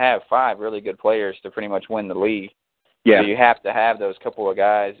have to have 5 really good players to pretty much win the league. Yeah. So you have to have those couple of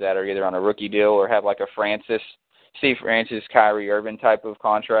guys that are either on a rookie deal or have a Steve Francis, Kyrie Irving type of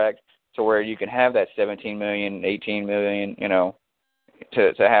contract, to where you can have that $17 million, $18 million,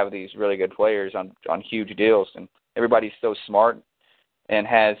 to have these really good players on huge deals. And everybody's so smart and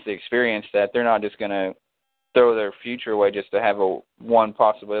has the experience that they're not just going to throw their future away just to have one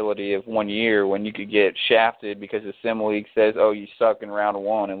possibility of 1 year when you could get shafted because the Sim League says, oh, you suck in round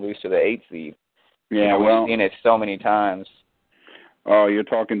 1 and lose to the 8th seed. Yeah, we've seen it so many times. Oh, you're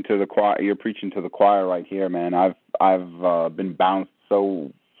talking to the choir. You're preaching to the choir right here, man. I've been bounced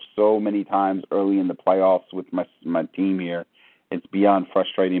so many times early in the playoffs with my team here. It's beyond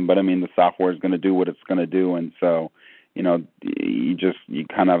frustrating, but I mean the software is going to do what it's going to do, and so you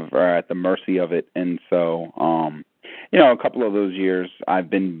kind of are at the mercy of it. And so a couple of those years I've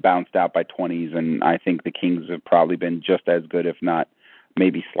been bounced out by 20s, and I think the Kings have probably been just as good, if not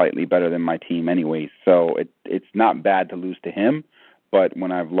maybe slightly better than my team anyway. So it's not bad to lose to him. But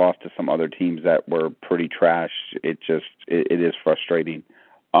when I've lost to some other teams that were pretty trash, it is frustrating.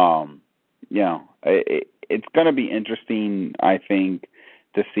 It's going to be interesting, I think,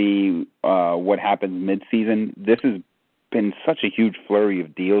 to see what happens mid-season. This has been such a huge flurry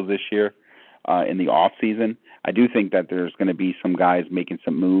of deals this year in the off-season. I do think that there's going to be some guys making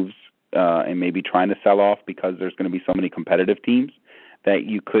some moves and maybe trying to sell off because there's going to be so many competitive teams that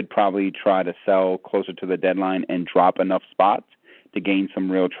you could probably try to sell closer to the deadline and drop enough spots to gain some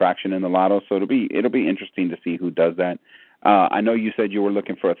real traction in the lotto. So it'll be interesting to see who does that. I know you said you were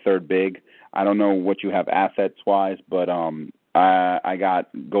looking for a third big. I don't know what you have assets-wise, but I got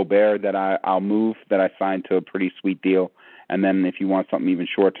Gobert that I'll move, that I signed to a pretty sweet deal. And then if you want something even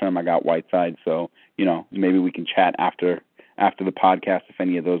short-term, I got Whiteside. So, maybe we can chat after the podcast if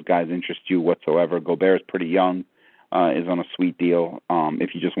any of those guys interest you whatsoever. Gobert is pretty young, is on a sweet deal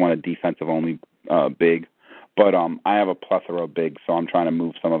if you just want a defensive-only big. But I have a plethora of bigs, so I'm trying to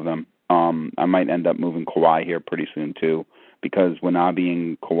move some of them. I might end up moving Kawhi here pretty soon, too, because Wanabe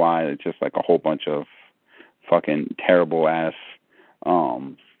and Kawhi, it's just like a whole bunch of fucking terrible-ass, well,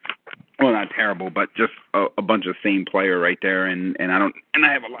 not terrible, but just a bunch of same player right there, and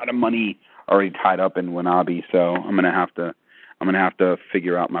I have a lot of money already tied up in Wanabe, so I'm gonna have to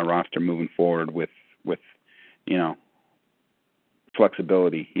figure out my roster moving forward with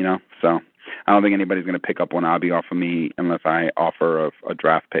flexibility, so I don't think anybody's going to pick up Wanabe off of me unless I offer a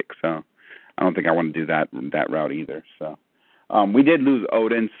draft pick. So I don't think I want to do that route either. So we did lose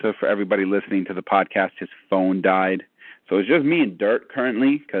Odin. So for everybody listening to the podcast, his phone died. So it's just me and Dirt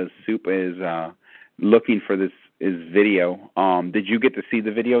currently because Soup is looking for his video. Did you get to see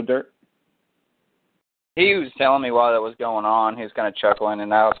the video, Dirt? He was telling me while that was going on. He was kind of chuckling,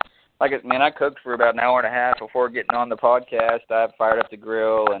 and I was like, man, I cooked for about an hour and a half before getting on the podcast. I fired up the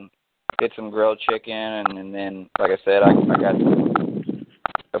grill and did some grilled chicken, and then, like I said, I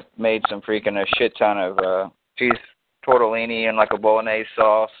made some freaking a shit ton of cheese tortellini and like a bolognese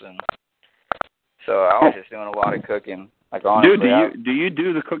sauce, and so I was just doing a lot of cooking. Like honestly, dude, do you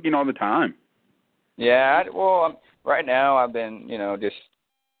do the cooking all the time? Yeah, right now I've been just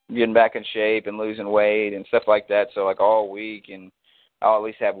getting back in shape and losing weight and stuff like that. So like all week, and I'll at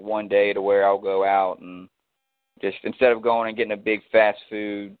least have one day to where I'll go out and just instead of going and getting a big fast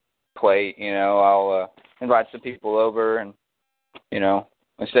food plate, I'll invite some people over, and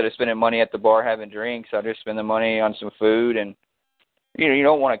instead of spending money at the bar having drinks, I'll just spend the money on some food. And you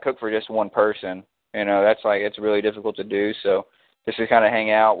don't want to cook for just one person, that's like it's really difficult to do. So just to kind of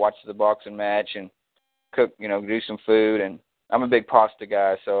hang out, watch the boxing match, and cook, do some food. And I'm a big pasta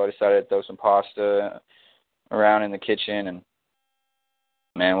guy, so I decided to throw some pasta around in the kitchen, and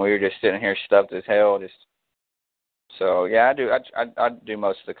man, we were just sitting here stuffed as hell. So yeah, I do. I do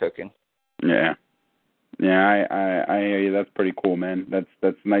most of the cooking. Yeah, I hear you. That's pretty cool, man.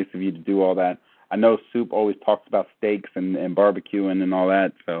 That's nice of you to do all that. I know Soup always talks about steaks and barbecuing and all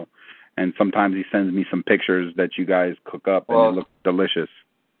that. So, and sometimes he sends me some pictures that you guys cook up, and they look delicious.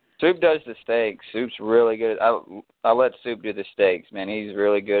 Soup does the steaks. Soup's really good. I let Soup do the steaks, man. He's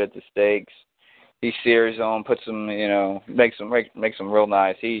really good at the steaks. He sears them, puts them, makes them real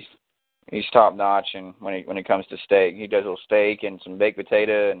nice. He's top notch, and when it comes to steak, he does a little steak and some baked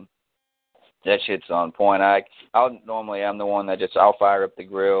potato, and that shit's on point. Normally I'm the one that I'll fire up the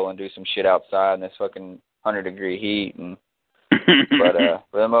grill and do some shit outside in this fucking 100-degree heat, and but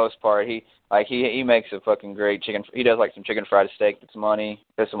for the most part, he makes a fucking great chicken. He does like some chicken fried steak that's money.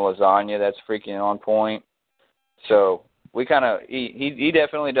 Does some lasagna that's freaking on point. So we kind of he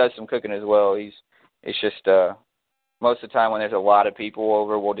definitely does some cooking as well. It's just most of the time when there's a lot of people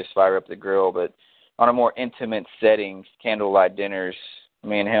over, we'll just fire up the grill. But on a more intimate setting, candlelight dinners,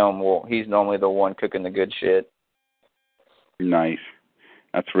 me and him, he's normally the one cooking the good shit. Nice.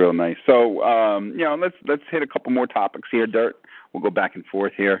 That's real nice. So, let's hit a couple more topics here, Dirt. We'll go back and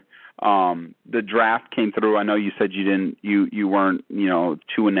forth here. The draft came through. I know you said you weren't,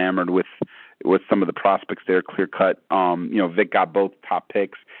 too enamored with some of the prospects there, clear cut. Vic got both top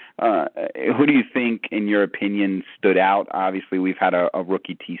picks. who do you think, in your opinion, stood out? Obviously, we've had a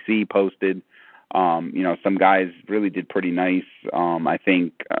rookie TC posted. Some guys really did pretty nice. I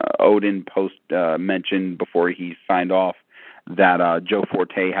think Odin mentioned before he signed off that Joe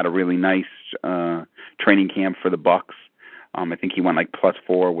Forte had a really nice training camp for the Bucks. I think he went like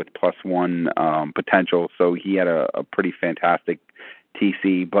 +4 with +1 potential, so he had a pretty fantastic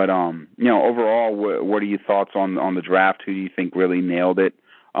TC. But overall, what are your thoughts on the draft? Who do you think really nailed it?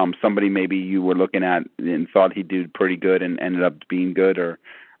 Somebody maybe you were looking at and thought he did pretty good and ended up being good, or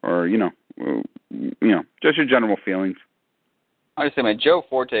just your general feelings. I just say, man, Joe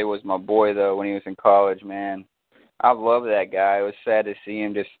Forte was my boy though when he was in college, man. I love that guy. It was sad to see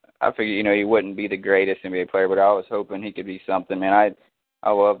him I figured, he wouldn't be the greatest NBA player, but I was hoping he could be something, man. I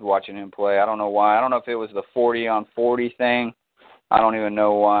loved watching him play. I don't know why. I don't know if it was the 40-on-40 thing. I don't even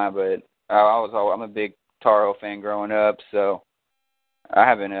know why, but I'm a big Tar Heel fan growing up, so I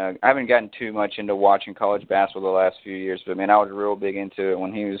haven't gotten too much into watching college basketball the last few years, but man, I was real big into it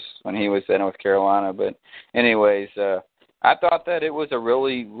when he was at North Carolina. But anyways, I thought that it was a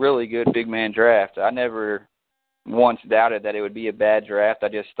really, really good big man draft. I never once doubted that it would be a bad draft. I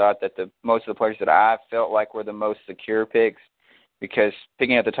just thought that most of the players that I felt like were the most secure picks, because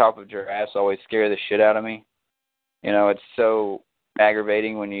picking at the top of drafts always scare the shit out of me. It's so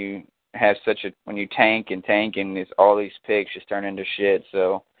aggravating when you have when you tank and it's all these picks just turn into shit.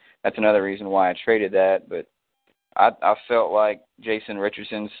 So that's another reason why I traded that. But I felt like Jason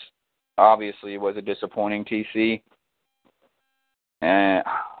Richardson's obviously was a disappointing TC. And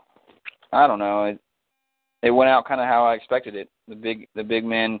I don't know. It went out kind of how I expected it. The big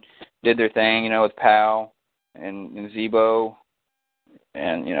men did their thing, with Powell and Zebo,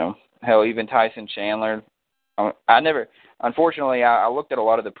 and hell, even Tyson Chandler. Unfortunately, I looked at a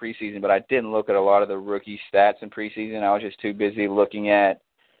lot of the preseason, but I didn't look at a lot of the rookie stats in preseason. I was just too busy looking at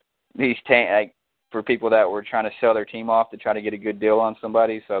these for people that were trying to sell their team off to try to get a good deal on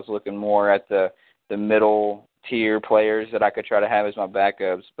somebody. So I was looking more at the middle tier players that I could try to have as my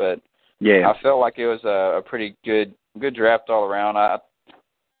backups. But yeah, I felt like it was a pretty good draft all around.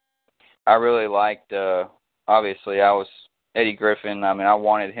 I really liked. Obviously, I was Eddie Griffin. I mean, I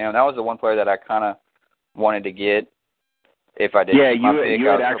wanted him. That was the one player that I kind of wanted to get. If I did, you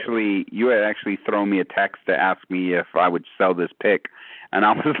had actually thrown me a text to ask me if I would sell this pick, and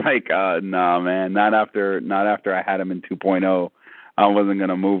I was like, "No, man, not after I had him in 2.0. I wasn't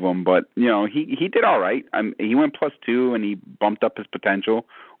gonna move him." But he did all right. He went +2 and he bumped up his potential,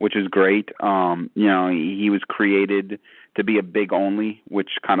 which is great. He was created to be a big only,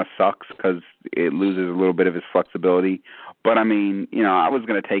 which kind of sucks because it loses a little bit of his flexibility. But I mean, I was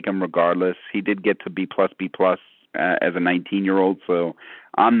gonna take him regardless. He did get to B+, B+. As a 19-year-old, so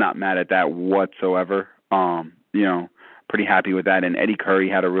I'm not mad at that whatsoever. Pretty happy with that. And Eddie Curry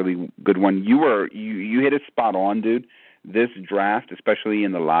had a really good one. You hit it spot on, dude. This draft, especially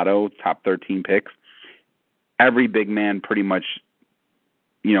in the lotto, top 13 picks, every big man pretty much,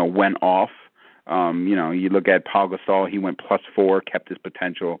 went off. You look at Paul Gasol, he went +4, kept his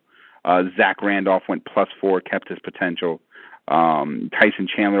potential. Zach Randolph went +4, kept his potential. Tyson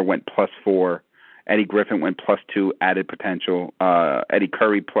Chandler went +4. Eddie Griffin went +2, added potential. Eddie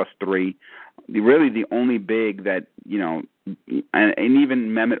Curry +3. Really the only big that, and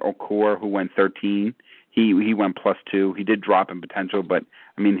even Mehmet Okur, who went 13, he went +2. He did drop in potential, but,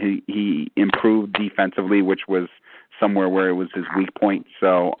 I mean, he improved defensively, which was somewhere where it was his weak point.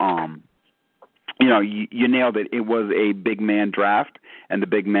 So, you nailed it. It was a big man draft, and the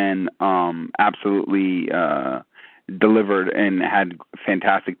big men absolutely delivered and had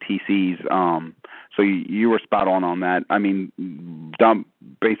fantastic TCs. So you were spot on that. I mean, Dump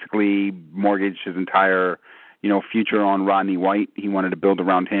basically mortgaged his entire, future on Rodney White. He wanted to build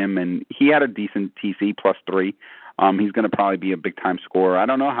around him, and he had a decent TC +3. He's going to probably be a big-time scorer. I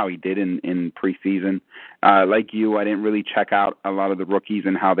don't know how he did in preseason. Like you, I didn't really check out a lot of the rookies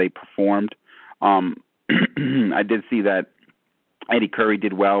and how they performed. I did see that Eddie Curry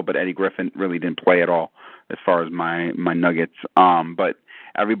did well, but Eddie Griffin really didn't play at all as far as my Nuggets. But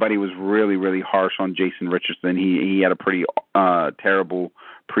everybody was really, really harsh on Jason Richardson. He had a pretty terrible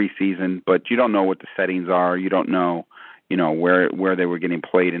preseason, but you don't know what the settings are. You don't know, where they were getting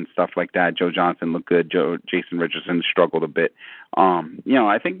played and stuff like that. Joe Johnson looked good. Jason Richardson struggled a bit.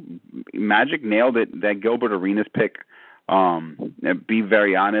 I think Magic nailed it. That Gilbert Arenas pick. Be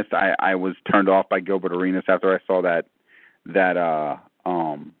very honest, I was turned off by Gilbert Arenas after I saw that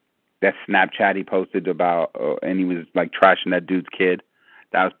Snapchat he posted about, and he was like trashing that dude's kid.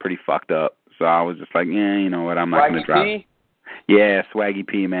 That was pretty fucked up. So I was just like, you know what, I'm not going to drop. Yeah, Swaggy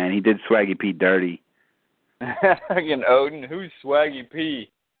P, man. He did Swaggy P dirty. Again, Odin, who's Swaggy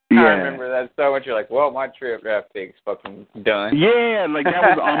P? I remember that so much. You're like, well, my draft pick's fucking done. Yeah, like that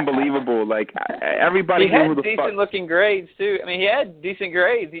was unbelievable. Like everybody he knew had who the decent looking grades too. I mean, he had decent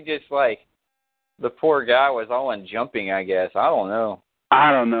grades. He just like the poor guy was all in jumping. I guess I don't know.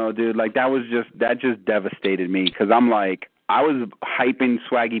 I don't know, dude. Like that just devastated me because I'm like I was hyping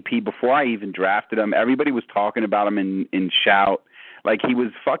Swaggy P before I even drafted him. Everybody was talking about him in Shout. Like he was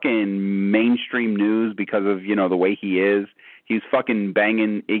fucking mainstream news because of the way he is. He's fucking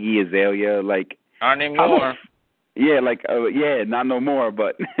banging Iggy Azalea like not anymore. Not no more.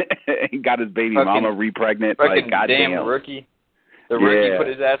 But he got his baby fucking, mama repregnant. Fucking like goddamn rookie. The rookie put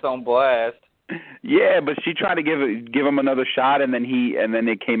his ass on blast. Yeah, but she tried to give him another shot, and then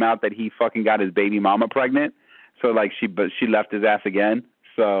it came out that he fucking got his baby mama pregnant. So like she left his ass again.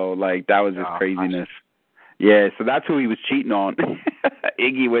 So like that was just craziness. Yeah, so that's who he was cheating on,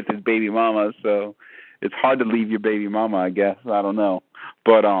 Iggy with his baby mama. So it's hard to leave your baby mama, I guess. I don't know,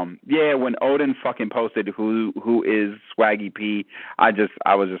 but when Odin fucking posted who is Swaggy P, I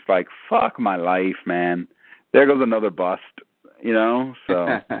was just like, fuck my life, man. There goes another bust,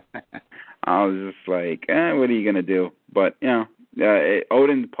 So. I was just like, what are you going to do? But,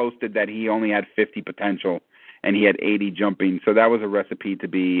 Odin posted that he only had 50 potential, and he had 80 jumping. So that was a recipe to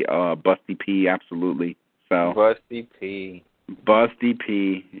be Busty P, absolutely. So Busty P,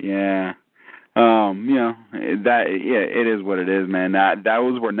 yeah. It is what it is, man.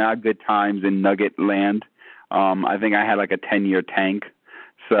 Those were not good times in Nugget land. I think I had like a 10-year tank.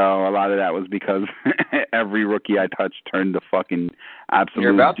 So a lot of that was because every rookie I touched turned to fucking absolute.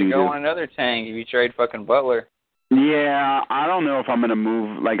 You're about to doo-doo. go on another tank if you trade fucking Butler. Yeah, I don't know if I'm gonna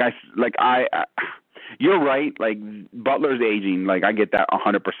move. You're right. Like Butler's aging. Like I get that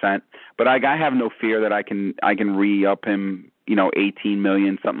 100%. But I have no fear that I can re-up him. 18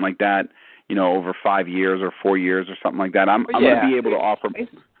 million, something like that. Over 5 years or 4 years or something like that. I'm gonna be able to offer. He's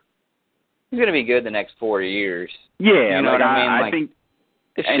gonna be good the next 4 years. Yeah, you know what I mean. I think.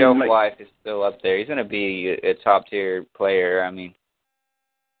 His shelf life is still up there. He's going to be a top-tier player. I mean,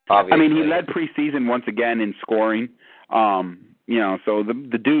 obviously. He led preseason once again in scoring. So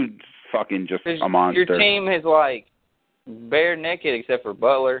the dude's fucking just a monster. Your team is, like, bare naked except for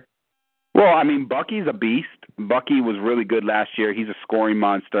Butler. Well, Bucky's a beast. Bucky was really good last year. He's a scoring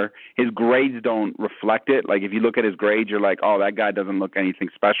monster. His grades don't reflect it. Like, if you look at his grades, you're like, oh, that guy doesn't look anything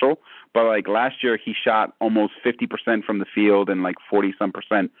special. But, like, last year he shot almost 50% from the field and, like,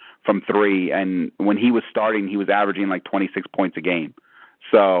 40-some% from three. And when he was starting, he was averaging, like, 26 points a game.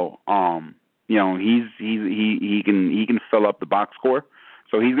 So, he can fill up the box score.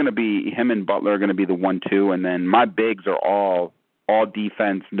 So him and Butler are going to be the 1-2. And then my bigs are all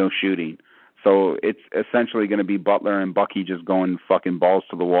defense, no shooting. So it's essentially going to be Butler and Bucky just going fucking balls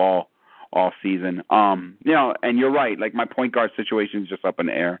to the wall all season. And you're right. Like my point guard situation is just up in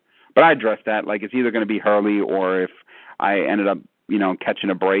the air. But I addressed that. Like it's either going to be Hurley or if I ended up, catching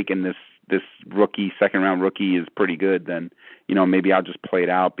a break and this rookie, second round rookie is pretty good, then, maybe I'll just play it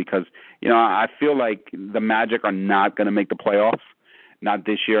out because, I feel like the Magic are not going to make the playoffs, not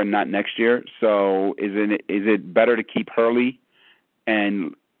this year and not next year. So is it better to keep Hurley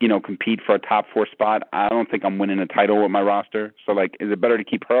and compete for a top 4 spot? I don't think I'm winning a title with my roster. So, like, is it better to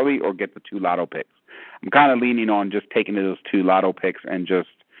keep Hurley or get the 2 lotto picks? I'm kind of leaning on just taking those 2 lotto picks and just,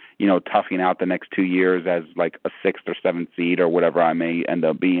 toughing out the next 2 years as, like, a 6th or 7th seed or whatever I may end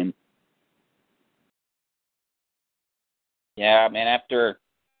up being. Yeah, man, after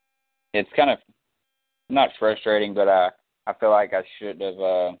it's kind of not frustrating, but I feel like I should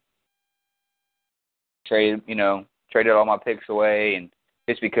have traded all my picks away, and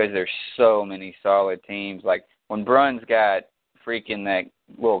just because there's so many solid teams. Like when Bruns got freaking that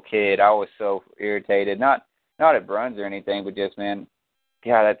little kid, I was so irritated. Not at Bruns or anything, but just, man,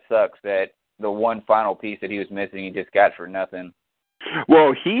 yeah, that sucks that the one final piece that he was missing, he just got for nothing.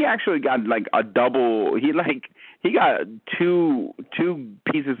 Well, he actually got like a double. He got two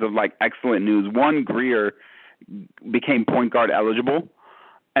pieces of like excellent news. One, Greer became point guard eligible,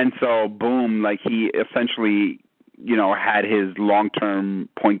 and so boom, like he essentially had his long-term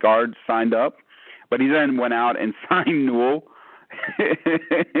point guard signed up, but he then went out and signed Newell,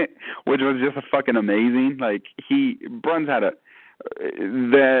 which was just fucking amazing. Like Bruns had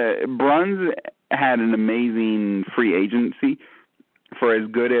an amazing free agency. For as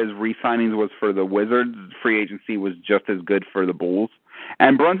good as re-signings was for the Wizards, free agency was just as good for the Bulls.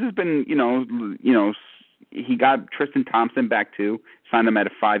 And Bruns has been, he got Tristan Thompson back too, signed him at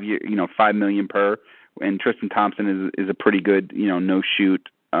a 5-year, $5 million per. And Tristan Thompson is a pretty good, no-shoot,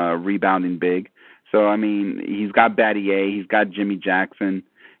 rebounding big. So, he's got Battier, he's got Jimmy Jackson,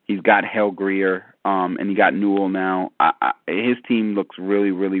 he's got Hale Greer. and you got Newell now. His team looks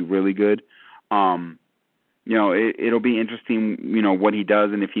really, really, really good. It'll be interesting, what he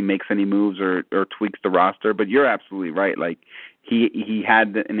does and if he makes any moves or tweaks the roster. But you're absolutely right. Like he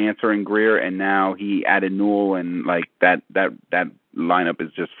had an answer in Greer, and now he added Newell, and like that lineup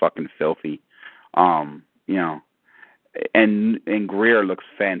is just fucking filthy. And Greer looks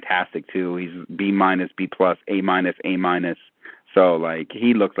fantastic too. He's B-, B+, A-, A-. So like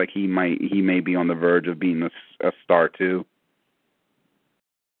he looks like he may be on the verge of being a star too.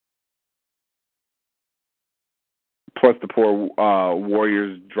 Plus the poor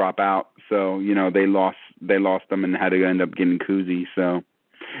Warriors drop out, so they lost them and had to end up getting Kuzi. So,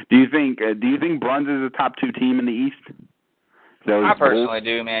 do you think Bruns is a top 2 team in the East? I personally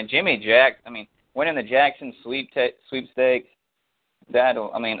do, man. Jimmy Jack, winning the Jackson sweepstakes,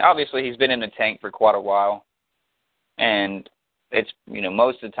 obviously he's been in the tank for quite a while, and it's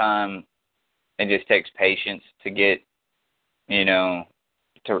most of the time it just takes patience to get to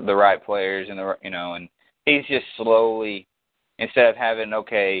the right players and and he's just slowly, instead of having,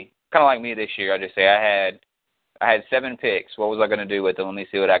 kind of like me this year, I just say I had 7 picks. What was I going to do with them? Let me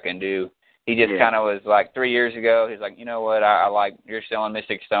see what I can do. He just kind of was like 3 years ago, he's like, you know what, I like, you're selling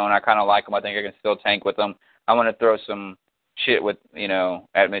Mystic Stone. I kind of like them. I think I can still tank with them. I'm going to throw some shit with,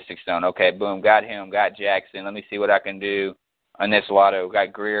 at Mystic Stone. Okay, boom, got him, got Jackson. Let me see what I can do on this lotto.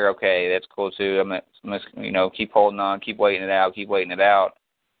 Got Greer. Okay, that's cool too. I'm going to, keep holding on, keep waiting it out.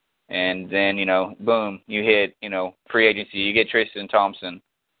 And then, boom, you hit, free agency. You get Tristan Thompson.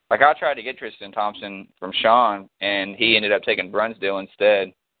 Like, I tried to get Tristan Thompson from Sean, and he ended up taking Brunsdale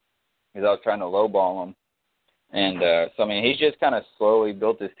instead because I was trying to lowball him. And, he's just kind of slowly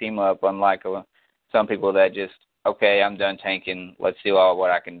built his team up, unlike some people that just, okay, I'm done tanking. Let's see what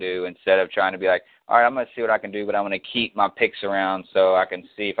I can do, instead of trying to be like, all right, I'm going to see what I can do, but I'm going to keep my picks around so I can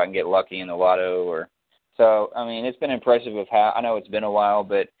see if I can get lucky in the lotto. So, it's been impressive of how, I know it's been a while,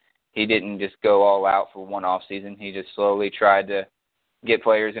 but he didn't just go all out for one off season. He just slowly tried to get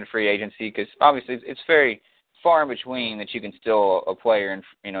players in free agency, because obviously it's very far in between that you can steal a player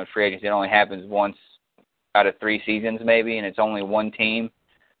in free agency. It only happens once out of 3 seasons maybe, and it's only one team.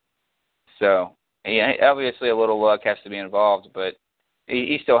 So obviously a little luck has to be involved, but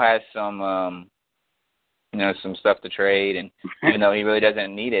he still has some some stuff to trade, and even though he really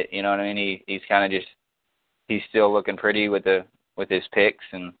doesn't need it, he's kind of just, he's still looking pretty with his picks,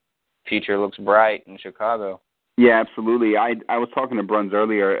 and future looks bright in Chicago. Yeah, absolutely. I was talking to Bruns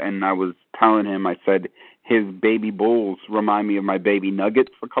earlier, and I was telling him, I said, his baby Bulls remind me of my baby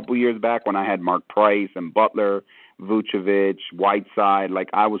Nuggets a couple years back when I had Mark Price and Butler, Vucevic, Whiteside. Like,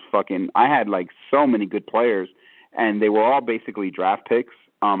 I had like so many good players, and they were all basically draft picks.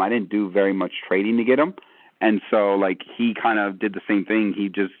 I didn't do very much trading to get them. And so, like, he kind of did the same thing. He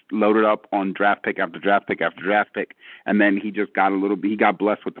just loaded up on draft pick after draft pick after draft pick, and then he just got he got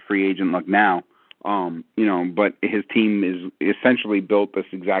blessed with the free agent luck now. But his team is essentially built this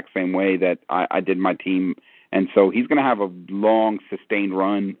exact same way that I did my team, and so he's going to have a long, sustained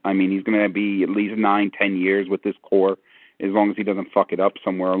run. He's going to be at least 9-10 years with this core, as long as he doesn't fuck it up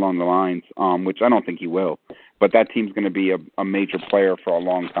somewhere along the lines, which I don't think he will. But that team's going to be a major player for a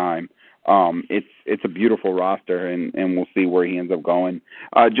long time. It's a beautiful roster, and we'll see where he ends up going.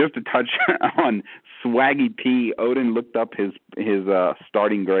 Just to touch on Swaggy P, Odin looked up his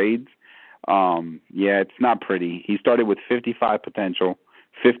starting grades. It's not pretty. He started with 55 potential,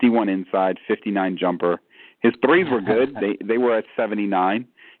 51 inside, 59 jumper. His threes were good. They were at 79.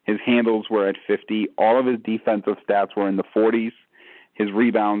 His handles were at 50. All of his defensive stats were in the 40s. His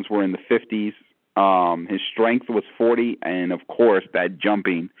rebounds were in the 50s. His strength was 40, and of course that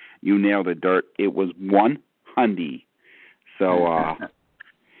jumping, you nailed it, Dirt. It was 100. So,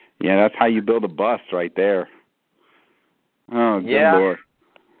 that's how you build a bust right there. Oh, good Lord.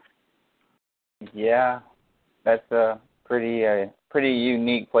 Yeah, that's a pretty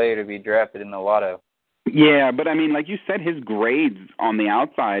unique player to be drafted in the lotto. Yeah, but like you said, his grades on the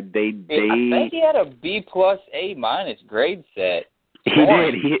outside, I think he had a B+ A- grade set. He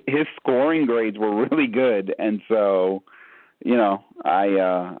did. His scoring grades were really good, and so,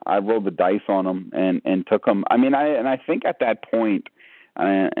 I rolled the dice on him and took him. I think at that point,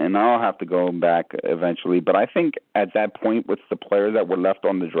 and I'll have to go back eventually, but I think at that point with the players that were left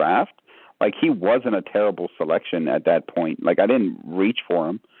on the draft, like, he wasn't a terrible selection at that point. Like, I didn't reach for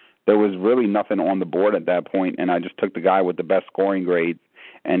him. There was really nothing on the board at that point, and I just took the guy with the best scoring grades,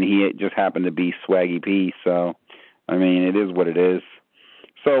 and he just happened to be Swaggy P. So, it is what it is.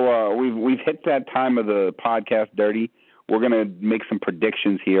 So we've hit that time of the podcast, Dirty. We're gonna make some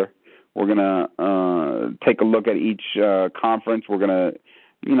predictions here. We're gonna take a look at each conference. We're gonna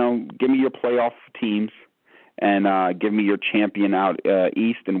give me your playoff teams and give me your champion out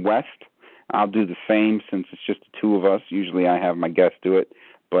East and West. I'll do the same since it's just the two of us. Usually I have my guests do it,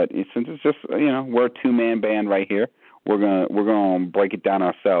 but since it's just we're a two-man band right here, we're gonna break it down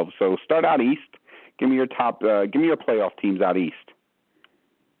ourselves. So start out East. Give me your playoff teams out East.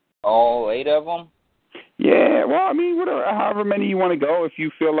 All 8 of them? Yeah, well, I mean, however many you want to go. If you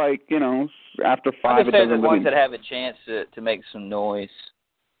feel like, after 5, I just say the ones that have a chance to make some noise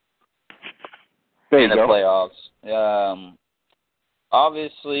in the playoffs.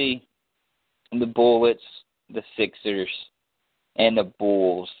 Obviously, the Bullets, the Sixers, and the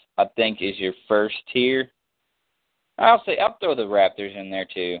Bulls, I think, is your first tier. I'll throw the Raptors in there,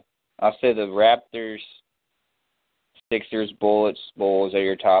 too. I'll say the Raptors, Sixers, Bullets, Bulls are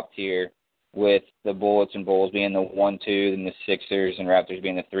your top tier, with the Bullets and Bulls being the 1, 2, and the Sixers and Raptors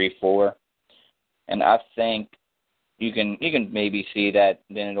being the 3, 4. And I think you can maybe see that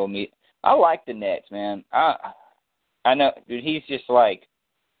then it'll meet. I like the Nets, man. I know, dude, he's just like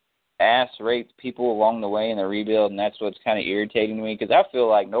ass-raped people along the way in the rebuild, and that's what's kind of irritating to me, because I feel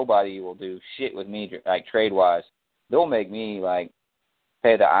like nobody will do shit with me, like, trade-wise. They'll make me, like,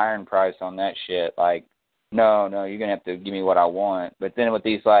 pay the iron price on that shit. Like, no, you're going to have to give me what I want. But then with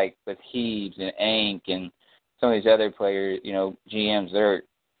these, like, with Heaves and Ank and some of these other players, GMs, they're,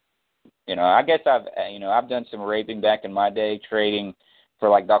 I guess I've done some raping back in my day, trading for,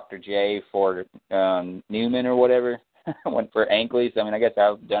 like, Dr. J for Newman or whatever. Went for Ankleys. I mean, I guess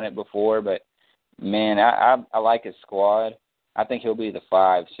I've done it before, but, man, I like his squad. I think he'll be the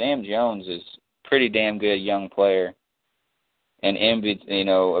 5. Sam Jones is a pretty damn good young player. And Embiid,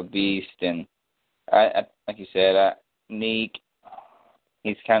 a beast. And I like you said, Neek,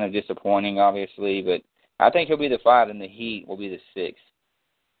 he's kind of disappointing, obviously, but I think he'll be the 5, and the Heat will be the 6.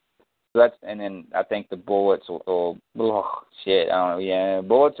 So and then I think the Bullets will shit, I don't know, yeah,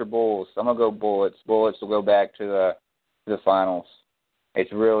 Bullets or Bulls. I'm gonna go Bullets. Bullets will go back to the finals.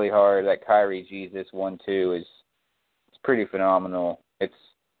 It's really hard. That Kyrie Jesus 1-2 is pretty phenomenal. It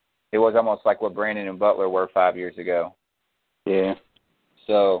was almost like what Brandon and Butler were 5 years ago. Yeah.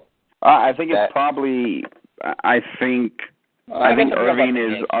 So I think it's probably. I think Irving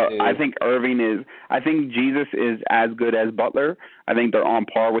is. I think Jesus is as good as Butler. I think they're on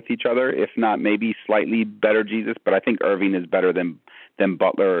par with each other, if not maybe slightly better Jesus. But I think Irving is better than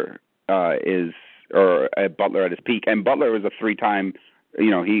Butler is, or Butler at his peak. And Butler was a 3-time.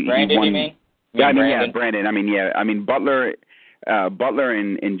 Brandon, he won. You mean? Brandon. I mean Butler. Butler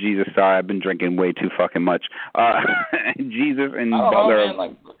and Jesus. Sorry, I've been drinking way too fucking much. Jesus and Butler.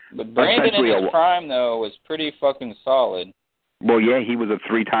 Man, but Brandon in his prime though was pretty fucking solid. Well, yeah, he was a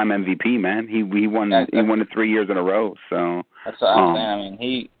 3-time MVP, man. He won it 3 years in a row. So that's what I'm saying. I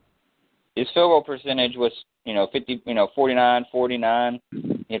mean, his field goal percentage was 49, 49,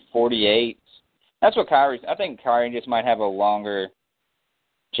 he had 48. That's what I think Kyrie just might have a longer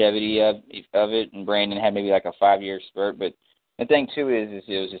longevity of it, and Brandon had maybe like a 5-year spurt, but. The thing too is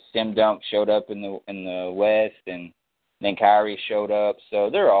it was a Stim Dunk showed up in the West, and then Kyrie showed up.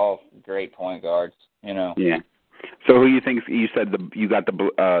 So they're all great point guards, Yeah. So who you think? You said you got the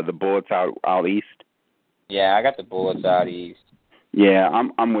Bullets out East. Yeah, I got the Bullets out East. Yeah,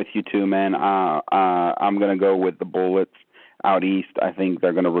 I'm with you too, man. I'm gonna go with the Bullets out East. I think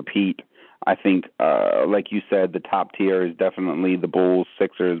they're gonna repeat. I think, like you said, the top tier is definitely the Bulls,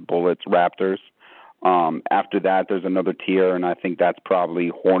 Sixers, Bullets, Raptors. After that, there's another tier, and I think that's probably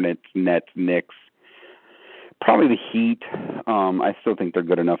Hornets, Nets, Knicks, probably the Heat. I still think they're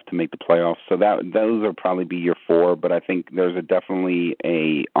good enough to make the playoffs, so those will probably be your 4. But I think there's definitely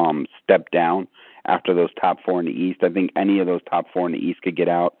a step down after those top 4 in the East. I think any of those top 4 in the East could get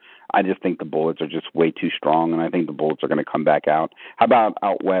out. I just think the Bullets are just way too strong, and I think the Bullets are going to come back out. How about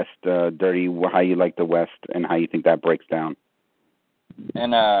out West, Dirty? How you like the West, and how you think that breaks down?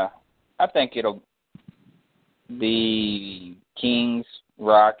 And I think it'll. The Kings,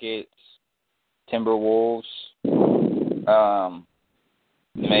 Rockets, Timberwolves,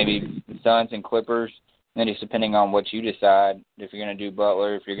 maybe the Suns and Clippers. And then just depending on what you decide, if you're going to do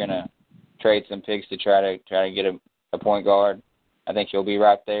Butler, if you're going to trade some picks to try to get a point guard, I think he'll be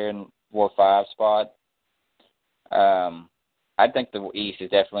right there in 4 or 5 spot. I think the East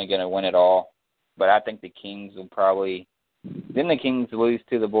is definitely going to win it all, but I think the Kings will probably. Didn't the Kings lose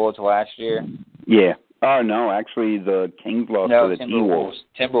to the Bulls last year? Yeah. Oh, no, actually the Kings lost to the T-Wolves.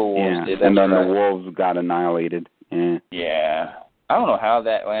 Timberwolves did. And then the Wolves got annihilated. Yeah. I don't know how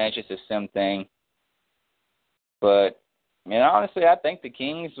that went. It's just a sim thing. But, honestly, I think the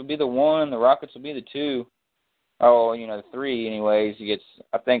Kings will be the 1, the Rockets will be the 2. Oh, the 3 anyways.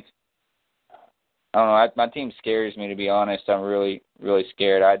 I think I don't know. My team scares me, to be honest. I'm really, really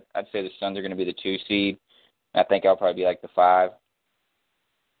scared. I'd say the Suns are going to be the 2 seed. I think I'll probably be like the 5.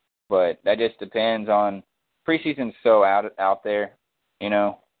 But that just depends on preseason's so out there, you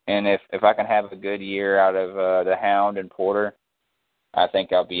know. And if I can have a good year out of the Hound and Porter, I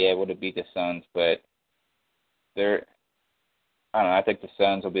think I'll be able to beat the Suns. But I don't know. I think the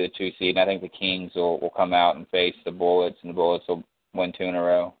Suns will be the 2 seed, and I think the Kings will come out and face the Bullets, and the Bullets will win 2 in a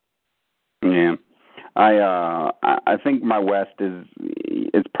row. Yeah. I think my West is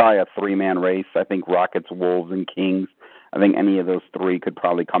probably a 3-man race. I think Rockets, Wolves, and Kings. I think any of those 3 could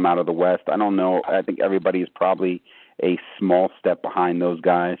probably come out of the West. I don't know. I think everybody is probably a small step behind those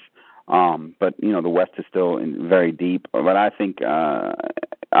guys. But you know, the West is still very deep. But I think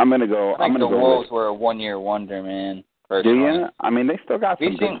I'm going to go. I think the Wolves were a 1-year wonder, man. Personally. Do you? I mean, they still got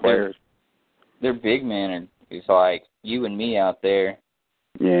some good players. Their big men is like you and me out there.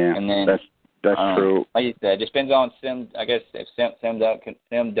 Yeah, and then that's true. Like you said, it just depends on Sim. I guess if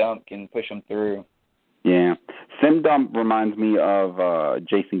Sim Dump can push them through. Yeah, Sim Dump reminds me of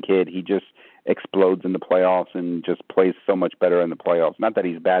Jason Kidd. He just explodes in the playoffs and just plays so much better in the playoffs. Not that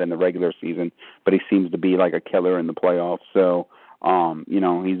he's bad in the regular season, but he seems to be like a killer in the playoffs. So, you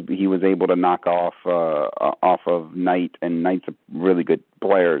know, he was able to knock off of Knight, and Knight's a really good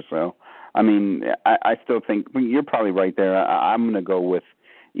player. So, I mean, I still think you're probably right there. I'm going to go with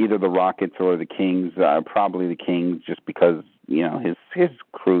either the Rockets or the Kings. Probably the Kings, just because you know his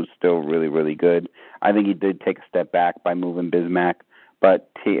crew's still really, really good. I think he did take a step back by moving Bismack,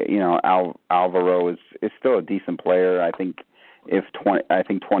 but you know Alvaro is still a decent player. I think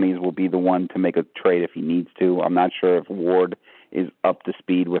 20s will be the one to make a trade if he needs to. I'm not sure if Ward is up to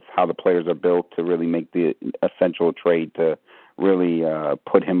speed with how the players are built to really make the essential trade to really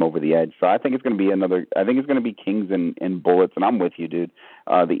put him over the edge. So I think it's going to be I think it's going to be Kings and Bullets, and I'm with you, dude.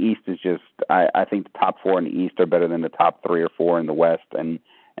 The East is just I think the top 4 in the East are better than the top 3 or 4 in the West, and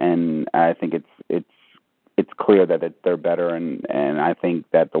I think it's clear that they're better, and I think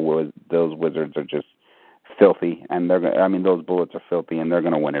that those Wizards are just filthy, and those Bullets are filthy, and they're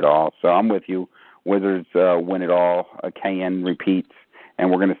going to win it all. So I'm with you. Wizards win it all. KN repeats,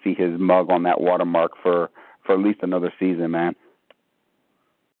 and we're going to see his mug on that watermark for at least another season, man.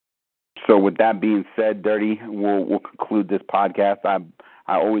 So with that being said, Dirty, we'll conclude this podcast. I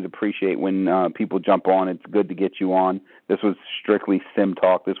always appreciate when people jump on. It's good to get you on. This was strictly sim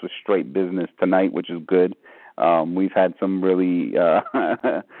talk. This was straight business tonight, which is good. We've had some really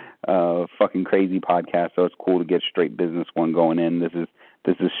fucking crazy podcasts, so it's cool to get straight business one going in. This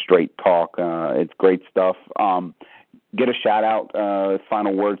is straight talk. It's great stuff. Get a shout out,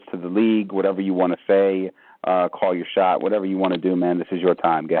 final words to the league, whatever you want to say. Call your shot, whatever you want to do, man. This is your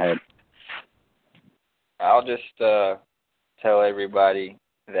time. Go ahead. I'll just tell everybody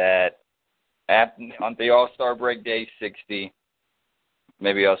that on the All-Star break day 60,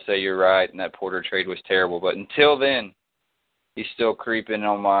 maybe I'll say you're right and that Porter trade was terrible. But until then, he's still creeping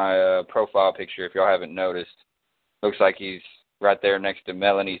on my profile picture, if y'all haven't noticed. Looks like he's right there next to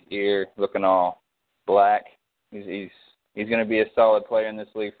Melanie's ear, looking all black. He's going to be a solid player in this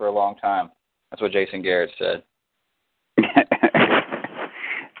league for a long time. That's what Jason Garrett said.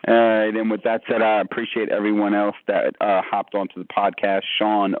 All right, and with that said, I appreciate everyone else that hopped onto the podcast.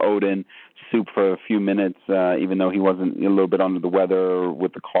 Sean, Odin, Soup for a few minutes, even though he wasn't a little bit under the weather or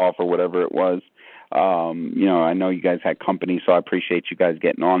with the cough or whatever it was. You know, I know you guys had company, so I appreciate you guys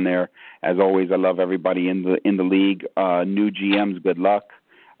getting on there. As always, I love everybody in the league. New GMs, good luck.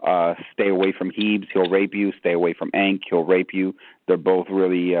 Stay away from Heebs, he'll rape you. Stay away from Ank, he'll rape you. They're both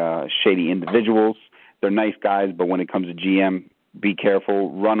really shady individuals. They're nice guys, but when it comes to GM, be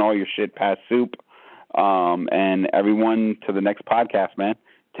careful. Run all your shit past Soup. And everyone, to the next podcast, man.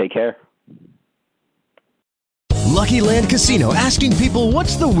 Take care. Lucky Land Casino, asking people,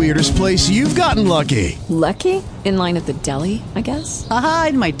 what's the weirdest place you've gotten lucky? Lucky? In line at the deli, I guess? Aha,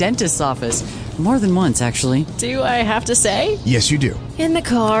 in my dentist's office. More than once, actually. Do I have to say? Yes, you do. In the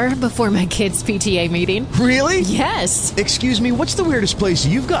car before my kids' PTA meeting. Really? Yes. Excuse me, what's the weirdest place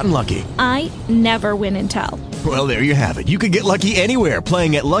you've gotten lucky? I never win and tell. Well, there you have it. You can get lucky anywhere,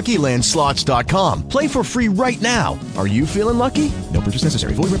 playing at LuckyLandSlots.com. Play for free right now. Are you feeling lucky? No purchase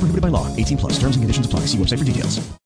necessary. Void where prohibited by law. 18+. Terms and conditions apply. See website for details.